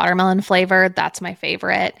love the watermelon flavor. That's my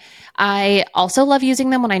favorite. I also love using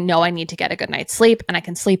them when I know I need to get a good night's sleep and I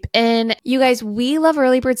can sleep in. You guys, we love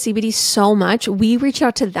Early Bird CBD so much. We reached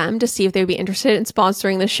out to them to see if they would be interested in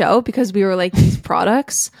sponsoring the show because we were like, these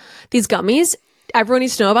products, these gummies, everyone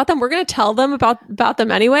needs to know about them. We're going to tell them about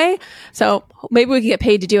them anyway. So maybe we can get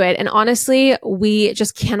paid to do it. And honestly, we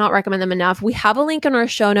just cannot recommend them enough. We have a link in our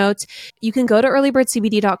show notes. You can go to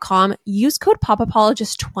earlybirdcbd.com, use code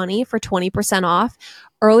POPApologist20 for 20% off.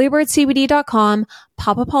 earlybirdcbd.com,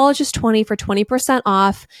 POPApologist20 for 20%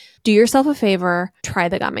 off. Do yourself a favor, try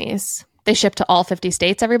the gummies. They ship to all 50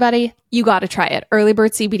 states, everybody. You got to try it.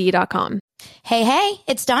 earlybirdcbd.com. Hey,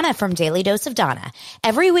 it's Donna from Daily Dose of Donna.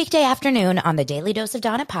 Every weekday afternoon on the Daily Dose of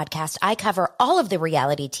Donna podcast, I cover all of the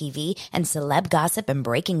reality TV and celeb gossip and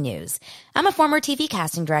breaking news. I'm a former TV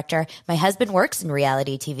casting director. My husband works in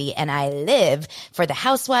reality TV, and I live for the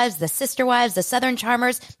Housewives, the Sister Wives, the Southern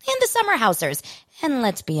Charmers, and the Summer Housers. And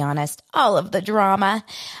let's be honest, all of the drama.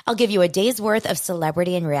 I'll give you a day's worth of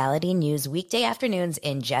celebrity and reality news weekday afternoons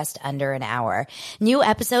in just under an hour. New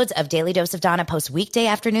episodes of Daily Dose of Donna post weekday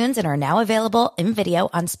afternoons and are now available in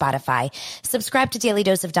video on Spotify. Subscribe to Daily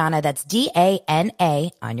Dose of Donna, that's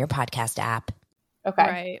DANA, on your podcast app.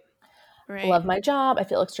 Okay. Right. Love my job. I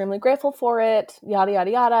feel extremely grateful for it. Yada,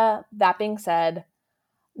 yada, yada. That being said,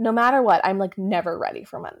 no matter what, I'm like never ready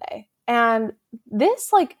for Monday. And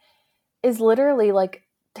this like is literally like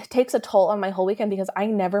takes a toll on my whole weekend because I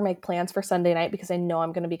never make plans for Sunday night because I know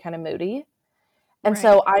I'm going to be kind of moody. And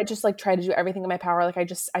so I just like try to do everything in my power. Like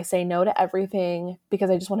I say no to everything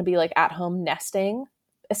because I just want to be like at home nesting,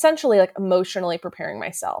 essentially like emotionally preparing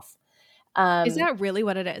myself. Is that really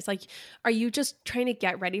what it is? Like, are you just trying to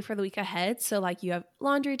get ready for the week ahead? So like you have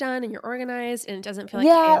laundry done and you're organized and it doesn't feel like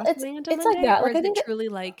chaos going into it's Monday? like that. Or Like, is I think it truly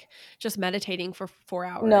like just meditating for 4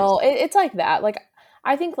 hours? No, it's like that. Like,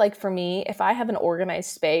 I think like for me, if I have an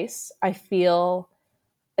organized space, I feel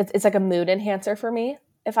it's like a mood enhancer for me.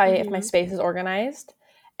 If my space is organized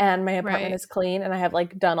and my apartment is clean and I have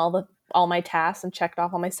like done all my tasks and checked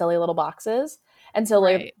off all my silly little boxes. And so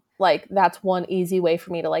like that's one easy way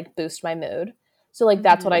for me to like boost my mood. So like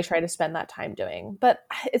that's what I try to spend that time doing. But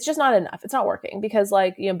it's just not enough. It's not working because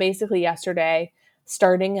like, you know, basically yesterday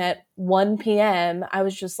starting at 1 p.m., I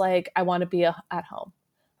was just like, I want to be at home.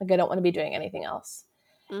 Like I don't want to be doing anything else.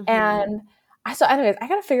 And so anyways, I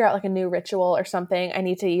got to figure out like a new ritual or something. I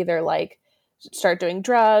need to either like start doing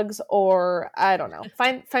drugs or I don't know,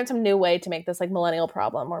 find some new way to make this like millennial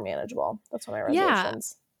problem more manageable. That's one of my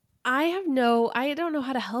resolutions. I don't know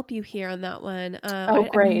how to help you here on that one.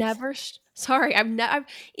 Great. I've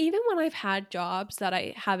even when I've had jobs that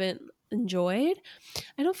I haven't enjoyed,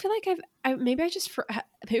 I don't feel like maybe it's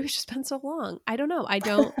just been so long. I don't know. I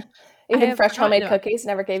don't. Even fresh homemade cookies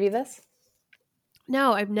never gave you this?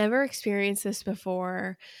 No, I've never experienced this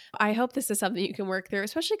before. I hope this is something you can work through,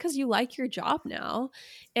 especially because you like your job now.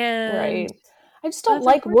 And I just don't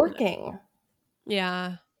like working.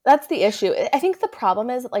 Yeah. That's the issue. I think the problem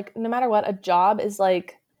is like, no matter what, a job is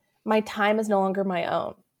like, my time is no longer my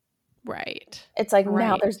own. Right. It's like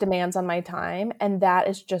now there's demands on my time. And that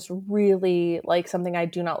is just really like something I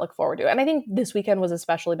do not look forward to. And I think this weekend was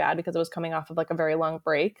especially bad because it was coming off of like a very long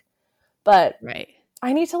break. But Right.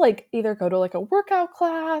 I need to like either go to like a workout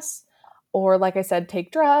class or, like I said,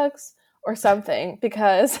 take drugs or something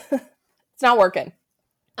because it's not working.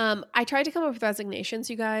 I tried to come up with resignations,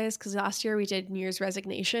 you guys, because last year we did New Year's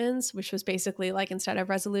resignations, which was basically like instead of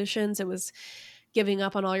resolutions, it was giving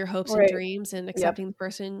up on all your hopes and dreams and accepting the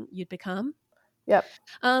person you'd become. Yep.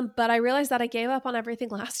 But I realized that I gave up on everything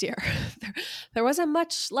last year. There wasn't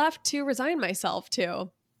much left to resign myself to.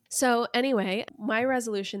 So anyway, my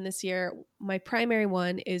resolution this year, my primary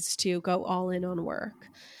one is to go all in on work.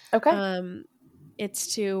 Okay.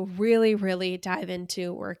 It's to really, really dive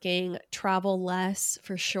into working, travel less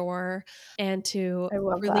for sure, and to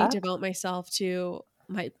really devote myself to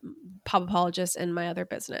my Popapologist and my other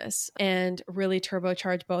business and really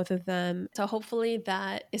turbocharge both of them. So hopefully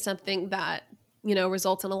that is something that, you know,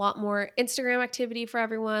 results in a lot more Instagram activity for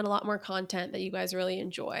everyone, a lot more content that you guys really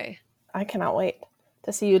enjoy. I cannot wait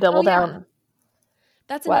to see you double down.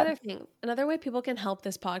 That's another thing. Another way people can help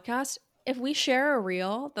this podcast, if we share a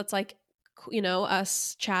reel that's like, you know,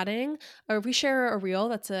 us chatting, or if we share a reel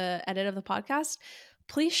that's a edit of the podcast,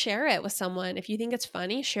 please share it with someone. If you think it's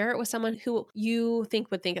funny, share it with someone who you think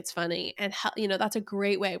would think it's funny. And, you know, that's a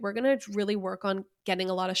great way. We're going to really work on getting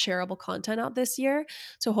a lot of shareable content out this year.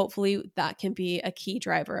 So hopefully that can be a key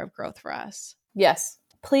driver of growth for us. Yes.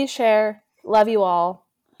 Please share. Love you all.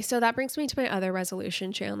 So that brings me to my other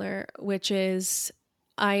resolution, Chandler, which is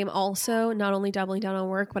I am also not only doubling down on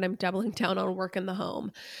work, but I'm doubling down on work in the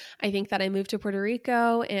home. I think that I moved to Puerto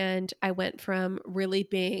Rico and I went from really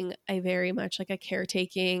being a very much like a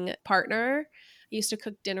caretaking partner. I used to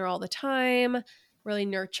cook dinner all the time, really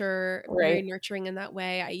very nurturing in that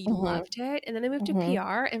way. I loved it. And then I moved to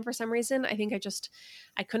PR. And for some reason, I think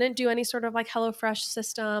I couldn't do any sort of like HelloFresh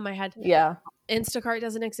system. I had Instacart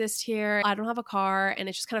doesn't exist here. I don't have a car, and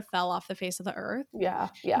it just kind of fell off the face of the earth. Yeah.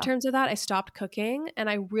 In terms of that, I stopped cooking, and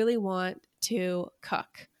I really want to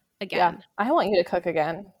cook again. Yeah, I want you to cook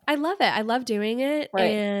again. I love it. I love doing it. Right.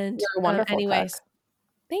 And you're a wonderful anyways, cook.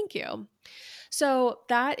 Thank you. So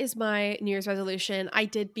that is my New Year's resolution. I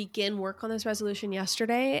did begin work on this resolution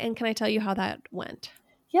yesterday, and can I tell you how that went?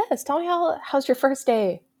 Yes. Tell me how's your first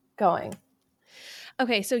day going?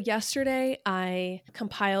 Okay, so yesterday I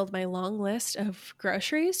compiled my long list of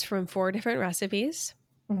groceries from 4 different recipes.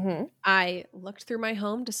 I looked through my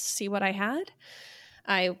home to see what I had.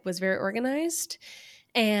 I was very organized,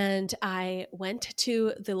 and I went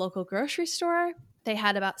to the local grocery store. They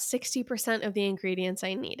had about 60% of the ingredients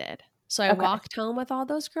I needed. So I walked home with all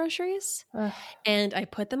those groceries, and I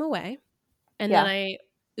put them away. And then I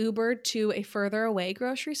Ubered to a further away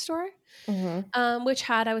grocery store, which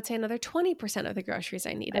had, I would say, another 20% of the groceries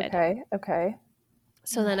I needed. Okay.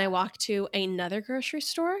 So then I walked to another grocery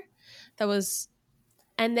store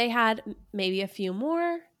and they had maybe a few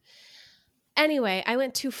more. Anyway, I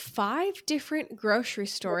went to 5 different grocery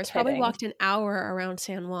stores, probably walked an hour around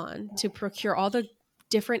San Juan to procure all the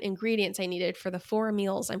different ingredients I needed for the 4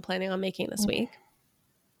 meals I'm planning on making this week.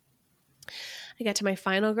 I got to my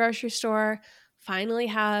final grocery store, finally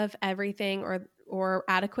have everything or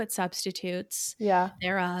adequate substitutes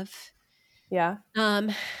thereof. Yeah.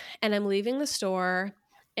 And I'm leaving the store.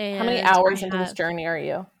 And how many hours into this journey are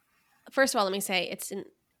you? First of all, let me say it's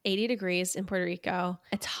 80 degrees in Puerto Rico.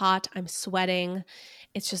 It's hot. I'm sweating.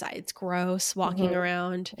 It's gross walking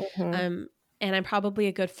around. And I'm probably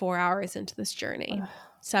a good 4 hours into this journey.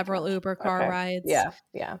 Several Uber car rides.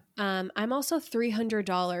 Yeah. I'm also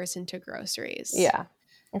 $300 into groceries. Yeah.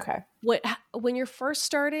 Okay. When you're first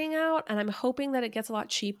starting out, and I'm hoping that it gets a lot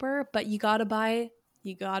cheaper, but you gotta buy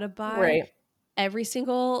every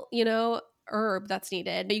single, herb that's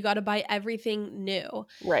needed. You gotta buy everything new.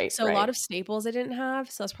 Right. So a lot of staples I didn't have.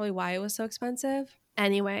 So that's probably why it was so expensive.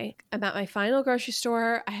 Anyway, I'm at my final grocery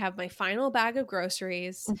store. I have my final bag of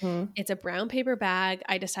groceries. It's a brown paper bag.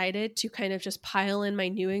 I decided to kind of just pile in my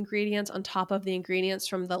new ingredients on top of the ingredients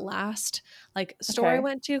from the last store I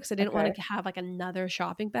went to because I didn't want to have another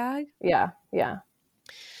shopping bag. Yeah.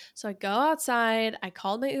 So I go outside. I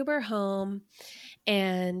called my Uber home,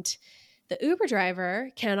 and the Uber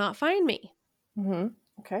driver cannot find me.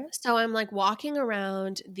 Okay. So I'm walking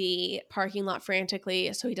around the parking lot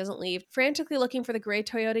frantically so he doesn't leave, frantically looking for the gray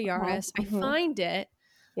Toyota Yaris. I find it.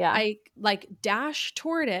 Yeah. I dash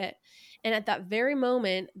toward it. And at that very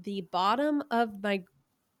moment, the bottom of my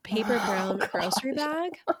paper brown grocery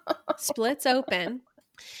bag splits open,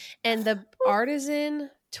 and the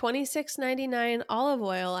artisan $26.99 olive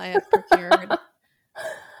oil I have procured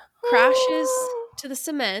crashes to the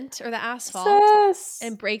cement or the asphalt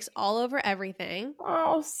and breaks all over everything.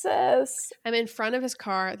 Oh, sis. I'm in front of his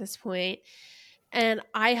car at this point. And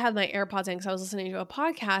I have my AirPods in because I was listening to a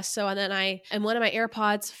podcast. So, and one of my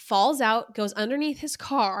AirPods falls out, goes underneath his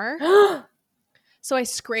car. So I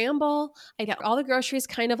scramble. I got all the groceries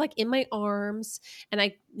kind of like in my arms, and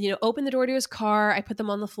I, open the door to his car. I put them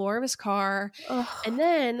on the floor of his car. And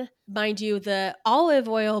then, mind you, the olive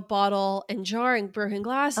oil bottle and jar and broken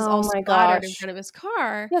glass is all splattered in front of his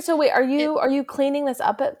car. Yeah. So wait, are you cleaning this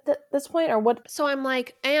up at this point, or what? So I'm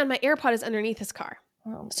like, and my AirPod is underneath his car.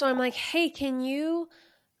 So I'm like, hey, can you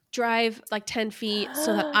drive like 10 feet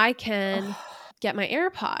so that I can get my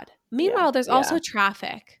AirPod? Meanwhile, there's also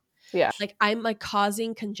traffic. Yeah. Like I'm like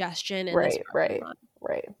causing congestion in this parking lot.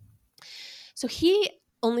 Right. So he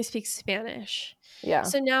only speaks Spanish. Yeah.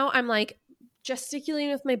 So now I'm like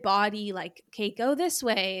gesticulating with my body, like, okay, go this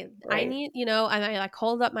way. Right. I need, and I like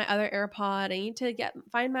hold up my other AirPod. I need to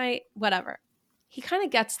find my whatever. He kind of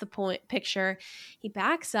gets the picture. He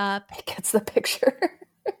backs up. He gets the picture.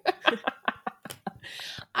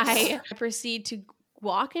 I proceed to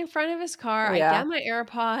walk in front of his car. Yeah. I get my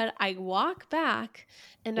AirPod. I walk back,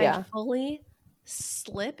 and I fully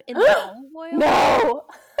slip in the olive oil. No.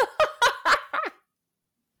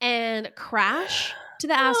 And crash to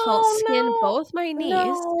the asphalt, skin both my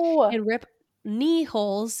knees, and rip knee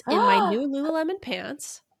holes in my new Lululemon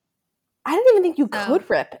pants. I didn't even think you could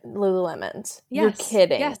rip Lululemons. Yes, You're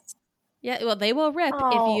kidding. Yes. Yeah, well, they will rip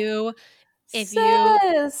if you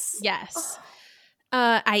yes.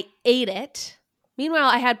 I ate it. Meanwhile,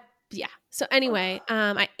 I had So anyway,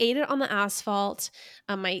 I ate it on the asphalt.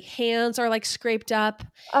 My hands are like scraped up.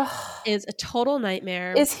 It's a total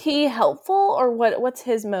nightmare. Is he helpful, or what's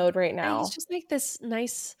his mode right now? He's just like this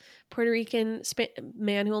nice Puerto Rican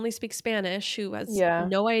man who only speaks Spanish, who has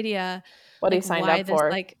no idea what he signed up for.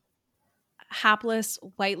 This like hapless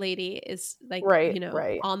white lady is like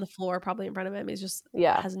on the floor probably in front of him. He's just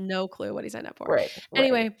has no clue what he signed up for.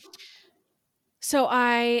 Anyway, so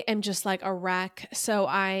I am just like a wreck. So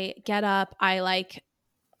I get up, I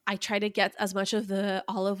try to get as much of the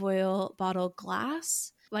olive oil bottle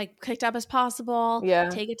glass like picked up as possible,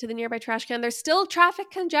 take it to the nearby trash can. There's still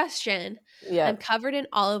traffic congestion. I'm covered in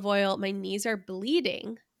olive oil, my knees are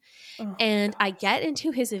bleeding, and I get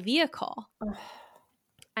into his vehicle.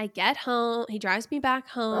 I get home. He drives me back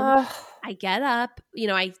home. I get up.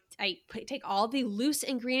 I take all the loose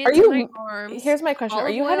ingredients in my arms. Here's my question: Are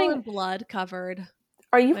you having blood covered?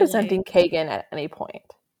 Are you resenting Kagan at any point?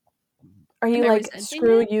 Are you like,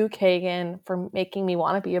 screw you, Kagan, for making me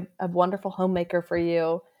want to be a wonderful homemaker for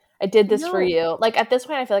you? I did this for you. Like at this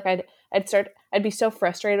point, I feel like I'd be so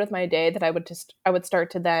frustrated with my day that I would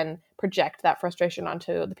start to then project that frustration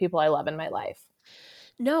onto the people I love in my life.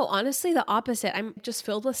 No, honestly, the opposite. I'm just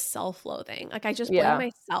filled with self-loathing. Like I just blame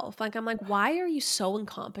myself. Like I'm like, why are you so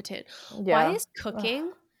incompetent? Why is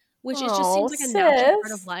cooking, which just seems like a natural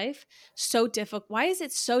part of life, so difficult? Why is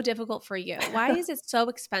it so difficult for you? Why is it so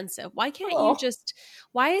expensive? Why can't you just?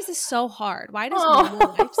 Why is this so hard? Why does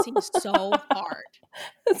normal life seem so hard?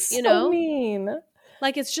 That's so mean.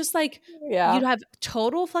 Like it's just like you have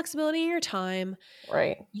total flexibility in your time.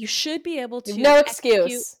 Right. You should be able to no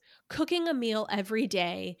excuse. Cooking a meal every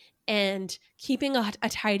day and keeping a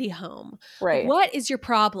tidy home. Right. What is your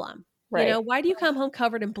problem? Right. Why do you come home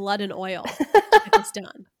covered in blood and oil if it's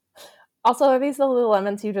done? Also, are these the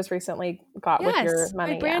Lululemons you just recently got with your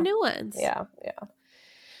money? My brand new ones. Yeah.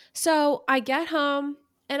 So I get home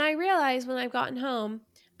and I realize when I've gotten home,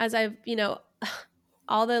 as I've,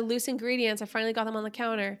 all the loose ingredients, I finally got them on the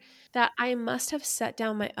counter, that I must have set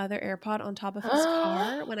down my other AirPod on top of his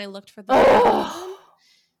car when I looked for the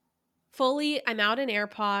fully, I'm out an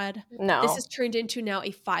AirPod. No. This has turned into now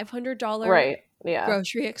a $500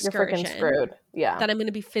 grocery excursion. You're freaking screwed. Yeah. That I'm going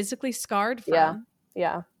to be physically scarred from.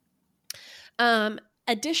 Yeah.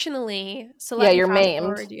 Additionally, so let me you're fast maimed.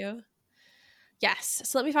 forward you. Yes.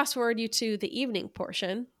 So let me fast forward you to the evening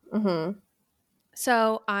portion. Mm-hmm.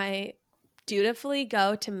 So I dutifully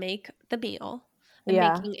go to make the meal. I'm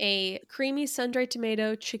making a creamy sun-dried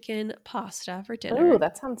tomato chicken pasta for dinner. Ooh,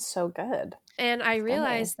 that sounds so good. And I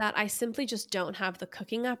realized that I simply just don't have the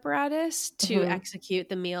cooking apparatus to execute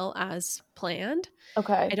the meal as planned.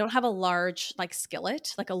 Okay. I don't have a large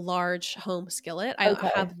skillet, like a large home skillet. I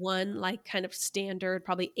have one kind of standard,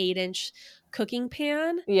 probably 8-inch cooking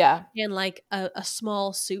pan. Yeah. And a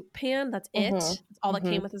small soup pan. That's it. That's all that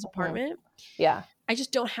came with this apartment. Yeah. I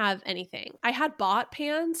just don't have anything. I had bought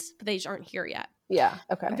pans, but they just aren't here yet. Yeah.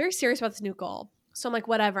 Okay. I'm very serious about this new goal. So I'm like,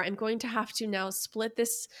 whatever, I'm going to have to now split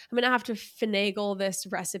this. I'm going to have to finagle this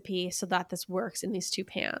recipe so that this works in these two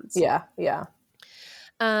pans. Yeah.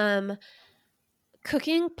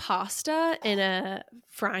 Cooking pasta in a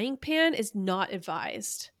frying pan is not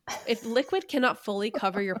advised. if liquid cannot fully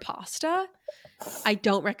cover your pasta, I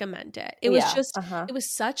don't recommend it. It was just, it was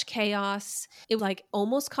such chaos. It like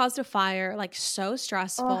almost caused a fire, like so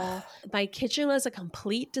stressful. My kitchen was a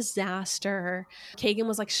complete disaster. Kagan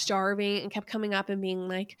was like starving and kept coming up and being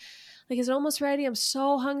like, is it almost ready? I'm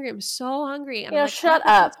so hungry. I'm so hungry. And I'm like, shut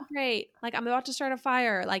up. Great. Like, I'm about to start a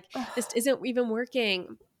fire. Like, this isn't even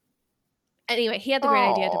working. Anyway, he had the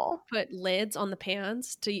great idea to put lids on the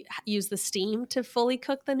pans to use the steam to fully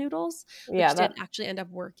cook the noodles, which did actually end up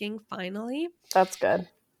working finally. That's good.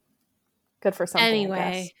 Good for something, anyway,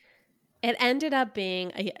 I guess. It ended up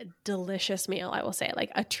being a delicious meal, I will say.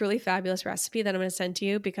 Like a truly fabulous recipe that I'm going to send to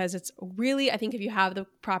you because it's really, I think if you have the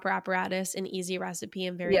proper apparatus, an easy recipe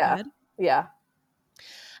and very good. Yeah.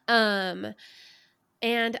 And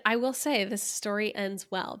I will say this story ends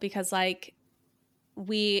well because like,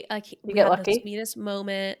 we had lucky? the sweetest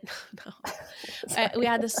moment. No, we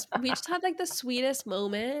just had like the sweetest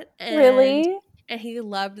moment. And, really? And he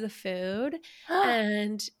loved the food,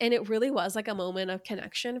 and it really was like a moment of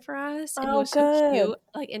connection for us. And he was so cute.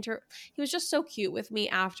 Like he was just so cute with me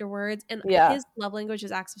afterwards. And his love language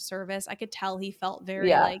is acts of service. I could tell he felt very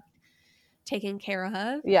like taken care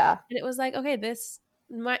of. Yeah. And it was like, okay, this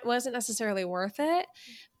wasn't necessarily worth it,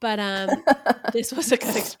 but this was a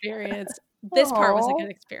good experience. This part was a good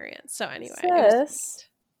experience. So anyway,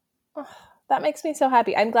 that makes me so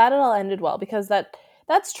happy. I'm glad it all ended well because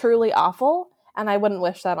that's truly awful. And I wouldn't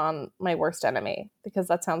wish that on my worst enemy because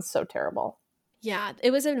that sounds so terrible. Yeah, it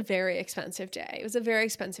was a very expensive day.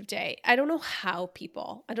 I don't know how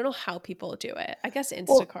people do it. I guess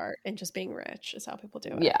Instacart and just being rich is how people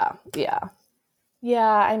do it. Yeah.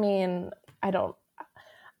 I mean,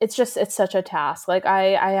 it's such a task. Like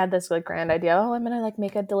I had this like grand idea. Oh, I'm going to like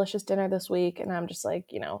make a delicious dinner this week. And I'm just like,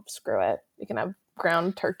 screw it. You can have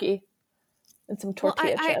ground turkey and some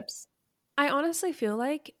tortilla chips. I honestly feel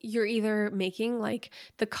like you're either making like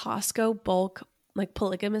the Costco bulk, like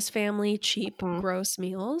polygamous family, cheap, gross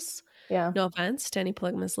meals. Yeah. No offense to any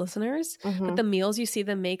polygamous listeners, but the meals you see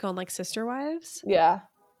them make on like Sister Wives. Yeah.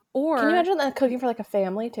 Or can you imagine that cooking for like a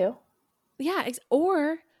family too? Yeah.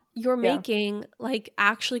 Or you're making like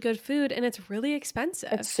actually good food and it's really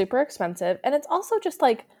expensive. It's super expensive. And it's also just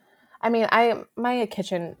like, I mean, my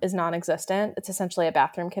kitchen is non-existent. It's essentially a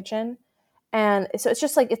bathroom kitchen. And so it's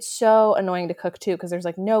just like, it's so annoying to cook too, because there's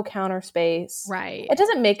like no counter space. Right. It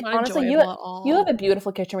doesn't make, honestly, you have a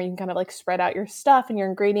beautiful kitchen where you can kind of like spread out your stuff and your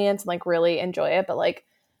ingredients and like really enjoy it. But like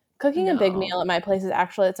cooking a big meal at my place is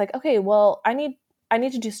actually, it's like, okay, well, I need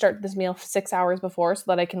to start this meal 6 hours before so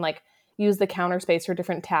that I can like use the counter space for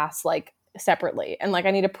different tasks like separately. And like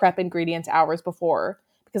I need to prep ingredients hours before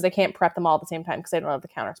because I can't prep them all at the same time because I don't have the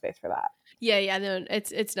counter space for that. Yeah, no,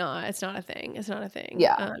 it's not a thing. It's not a thing.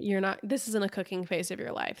 Yeah, this isn't a cooking phase of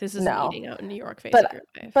your life. This is an eating out in New York phase of your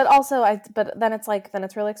life. But also, then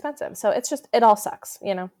it's really expensive. So it's just, it all sucks,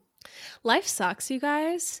 Life sucks, you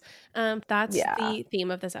guys. That's the theme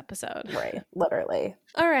of this episode. Right, literally.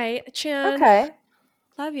 All right, Chan. Okay.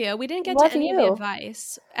 Love you. We didn't get to any of the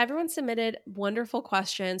advice. Everyone submitted wonderful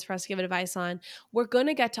questions for us to give advice on. We're going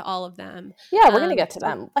to get to all of them. Yeah, we're going to get to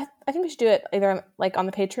them. I think we should do it either like on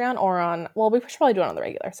the Patreon or we should probably do it on the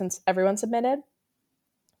regular since everyone submitted.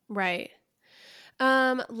 Right.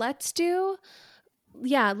 Let's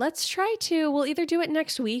try to, we'll either do it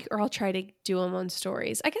next week or I'll try to do them on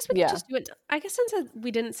stories. I guess we can just do it. I guess since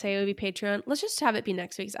we didn't say it would be Patreon, let's just have it be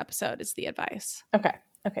next week's episode is the advice. Okay.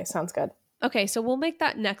 Sounds good. Okay, so we'll make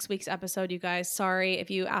that next week's episode, you guys. Sorry if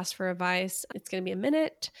you asked for advice. It's going to be a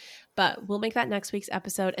minute, but we'll make that next week's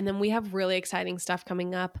episode. And then we have really exciting stuff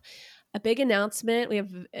coming up. A big announcement. We have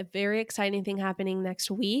a very exciting thing happening next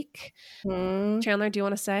week. Chandler, do you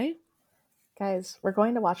want to say? Guys, we're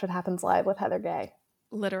going to Watch What Happens Live with Heather Gay.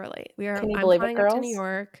 Literally. I'm believe flying it, girls? up to New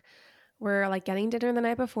York. We're like getting dinner the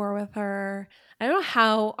night before with her. I don't know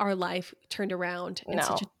how our life turned around in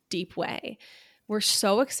such a deep way. We're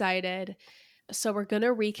so excited. So we're going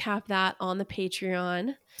to recap that on the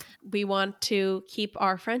Patreon. We want to keep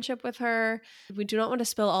our friendship with her. We do not want to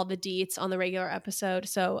spill all the deets on the regular episode.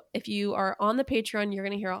 So if you are on the Patreon, you're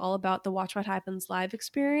going to hear all about the Watch What Happens Live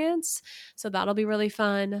experience. So that'll be really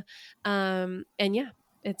fun. And yeah,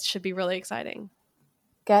 it should be really exciting.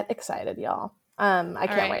 Get excited, y'all. I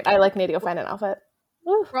can't wait. I need to go find an outfit.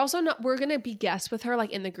 We're going to be guests with her like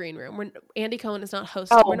in the green room. Andy Cohen is not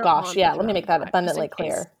hosting. Oh gosh. Yeah. Let me make that abundantly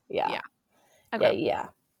clear. Yeah. Okay. Yeah.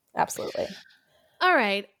 Absolutely. All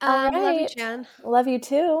right. Love you, Jen. Love you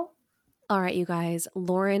too. All right, you guys.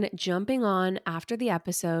 Lauren jumping on after the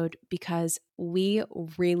episode because we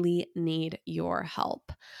really need your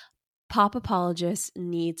help. Pop Apologists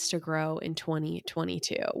needs to grow in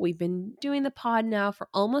 2022. We've been doing the pod now for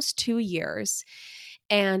almost 2 years.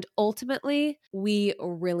 And ultimately, we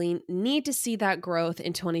really need to see that growth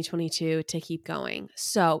in 2022 to keep going.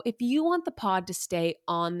 So if you want the pod to stay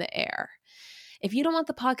on the air, if you don't want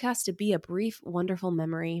the podcast to be a brief, wonderful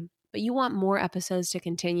memory, but you want more episodes to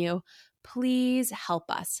continue, please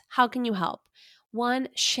help us. How can you help? 1,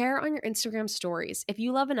 share on your Instagram stories. If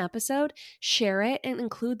you love an episode, share it and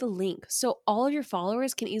include the link so all of your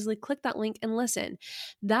followers can easily click that link and listen.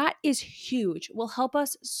 That is huge. Will help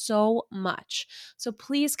us so much. So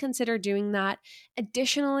please consider doing that.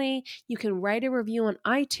 Additionally, you can write a review on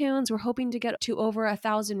iTunes. We're hoping to get to over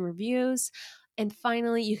 1,000 reviews. And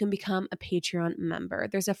finally, you can become a Patreon member.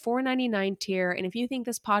 There's a $4.99 tier. And if you think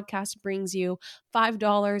this podcast brings you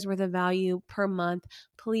 $5 worth of value per month,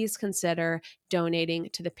 please consider donating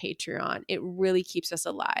to the Patreon. It really keeps us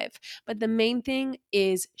alive. But the main thing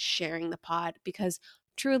is sharing the pod, because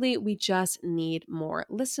truly we just need more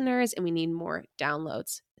listeners and we need more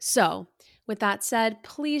downloads. So with that said,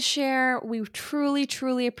 please share. We truly,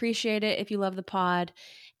 truly appreciate it if you love the pod,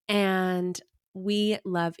 and we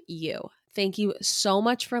love you. Thank you so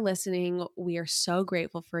much for listening. We are so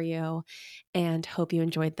grateful for you and hope you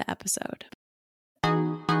enjoyed the episode.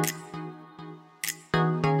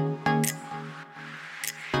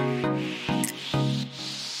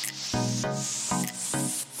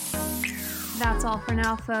 That's all for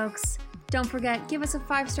now, folks. Don't forget, give us a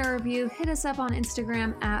 5-star review, hit us up on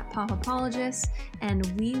Instagram at Pop Apologists, and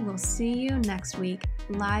we will see you next week,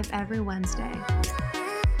 live every Wednesday.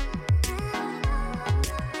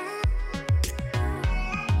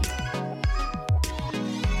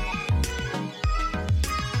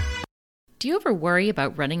 Do you ever worry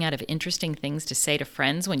about running out of interesting things to say to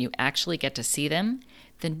friends when you actually get to see them?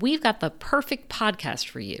 Then we've got the perfect podcast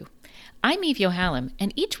for you. I'm Eve Yohalem,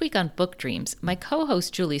 and each week on Book Dreams, my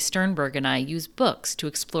co-host Julie Sternberg and I use books to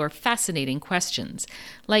explore fascinating questions,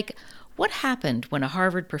 like what happened when a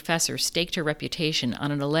Harvard professor staked her reputation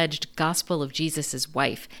on an alleged Gospel of Jesus'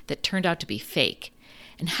 wife that turned out to be fake?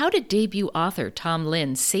 And how did debut author Tom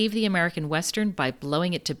Lynn save the American Western by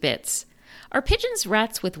blowing it to bits? Are pigeons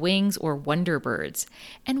rats with wings or wonder birds?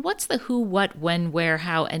 And what's the who, what, when, where,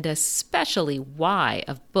 how, and especially why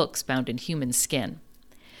of books bound in human skin?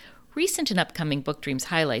 Recent and upcoming Book Dreams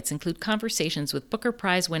highlights include conversations with Booker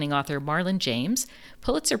Prize-winning author Marlon James,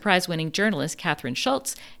 Pulitzer Prize-winning journalist Kathryn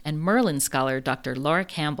Schultz, and Merlin scholar Dr. Laura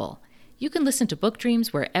Campbell. You can listen to Book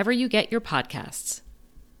Dreams wherever you get your podcasts.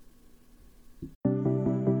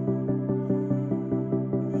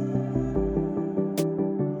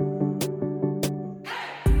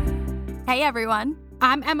 Hey everyone,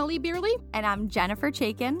 I'm Emily Beerley, and I'm Jennifer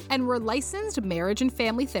Chaikin, and we're licensed marriage and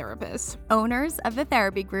family therapists, owners of the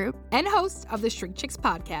Therapy Group, and hosts of the Shrink Chicks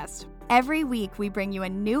podcast. Every week, we bring you a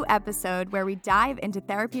new episode where we dive into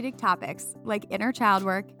therapeutic topics like inner child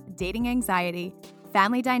work, dating anxiety,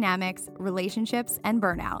 family dynamics, relationships, and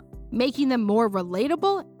burnout, making them more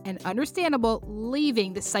relatable and understandable,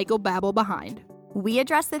 leaving the psychobabble behind. We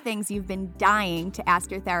address the things you've been dying to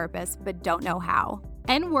ask your therapist but don't know how,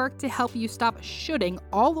 and work to help you stop shooting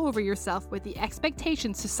all over yourself with the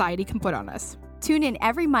expectations society can put on us. Tune in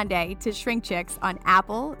every Monday to Shrink Chicks on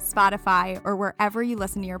Apple, Spotify, or wherever you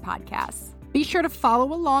listen to your podcasts. Be sure to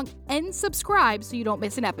follow along and subscribe so you don't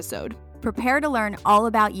miss an episode. Prepare to learn all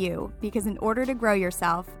about you, because in order to grow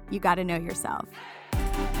yourself, you got to know yourself.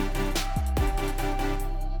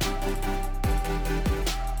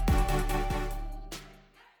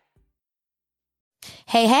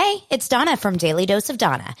 Hey, it's Donna from Daily Dose of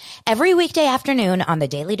Donna. Every weekday afternoon on the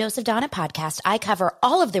Daily Dose of Donna podcast, I cover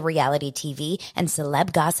all of the reality TV and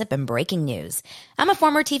celeb gossip and breaking news. I'm a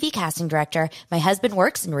former TV casting director. My husband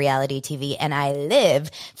works in reality TV, and I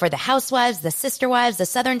live for the Housewives, the Sister Wives, the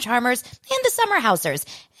Southern Charmers, and the Summer Housers.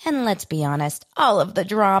 And let's be honest, all of the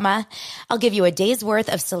drama. I'll give you a day's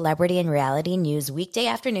worth of celebrity and reality news weekday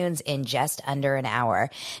afternoons in just under an hour.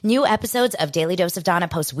 New episodes of Daily Dose of Donna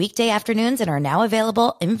post weekday afternoons and are now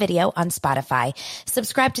available in video on Spotify.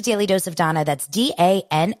 Subscribe to Daily Dose of Donna, that's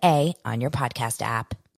DANA, on your podcast app.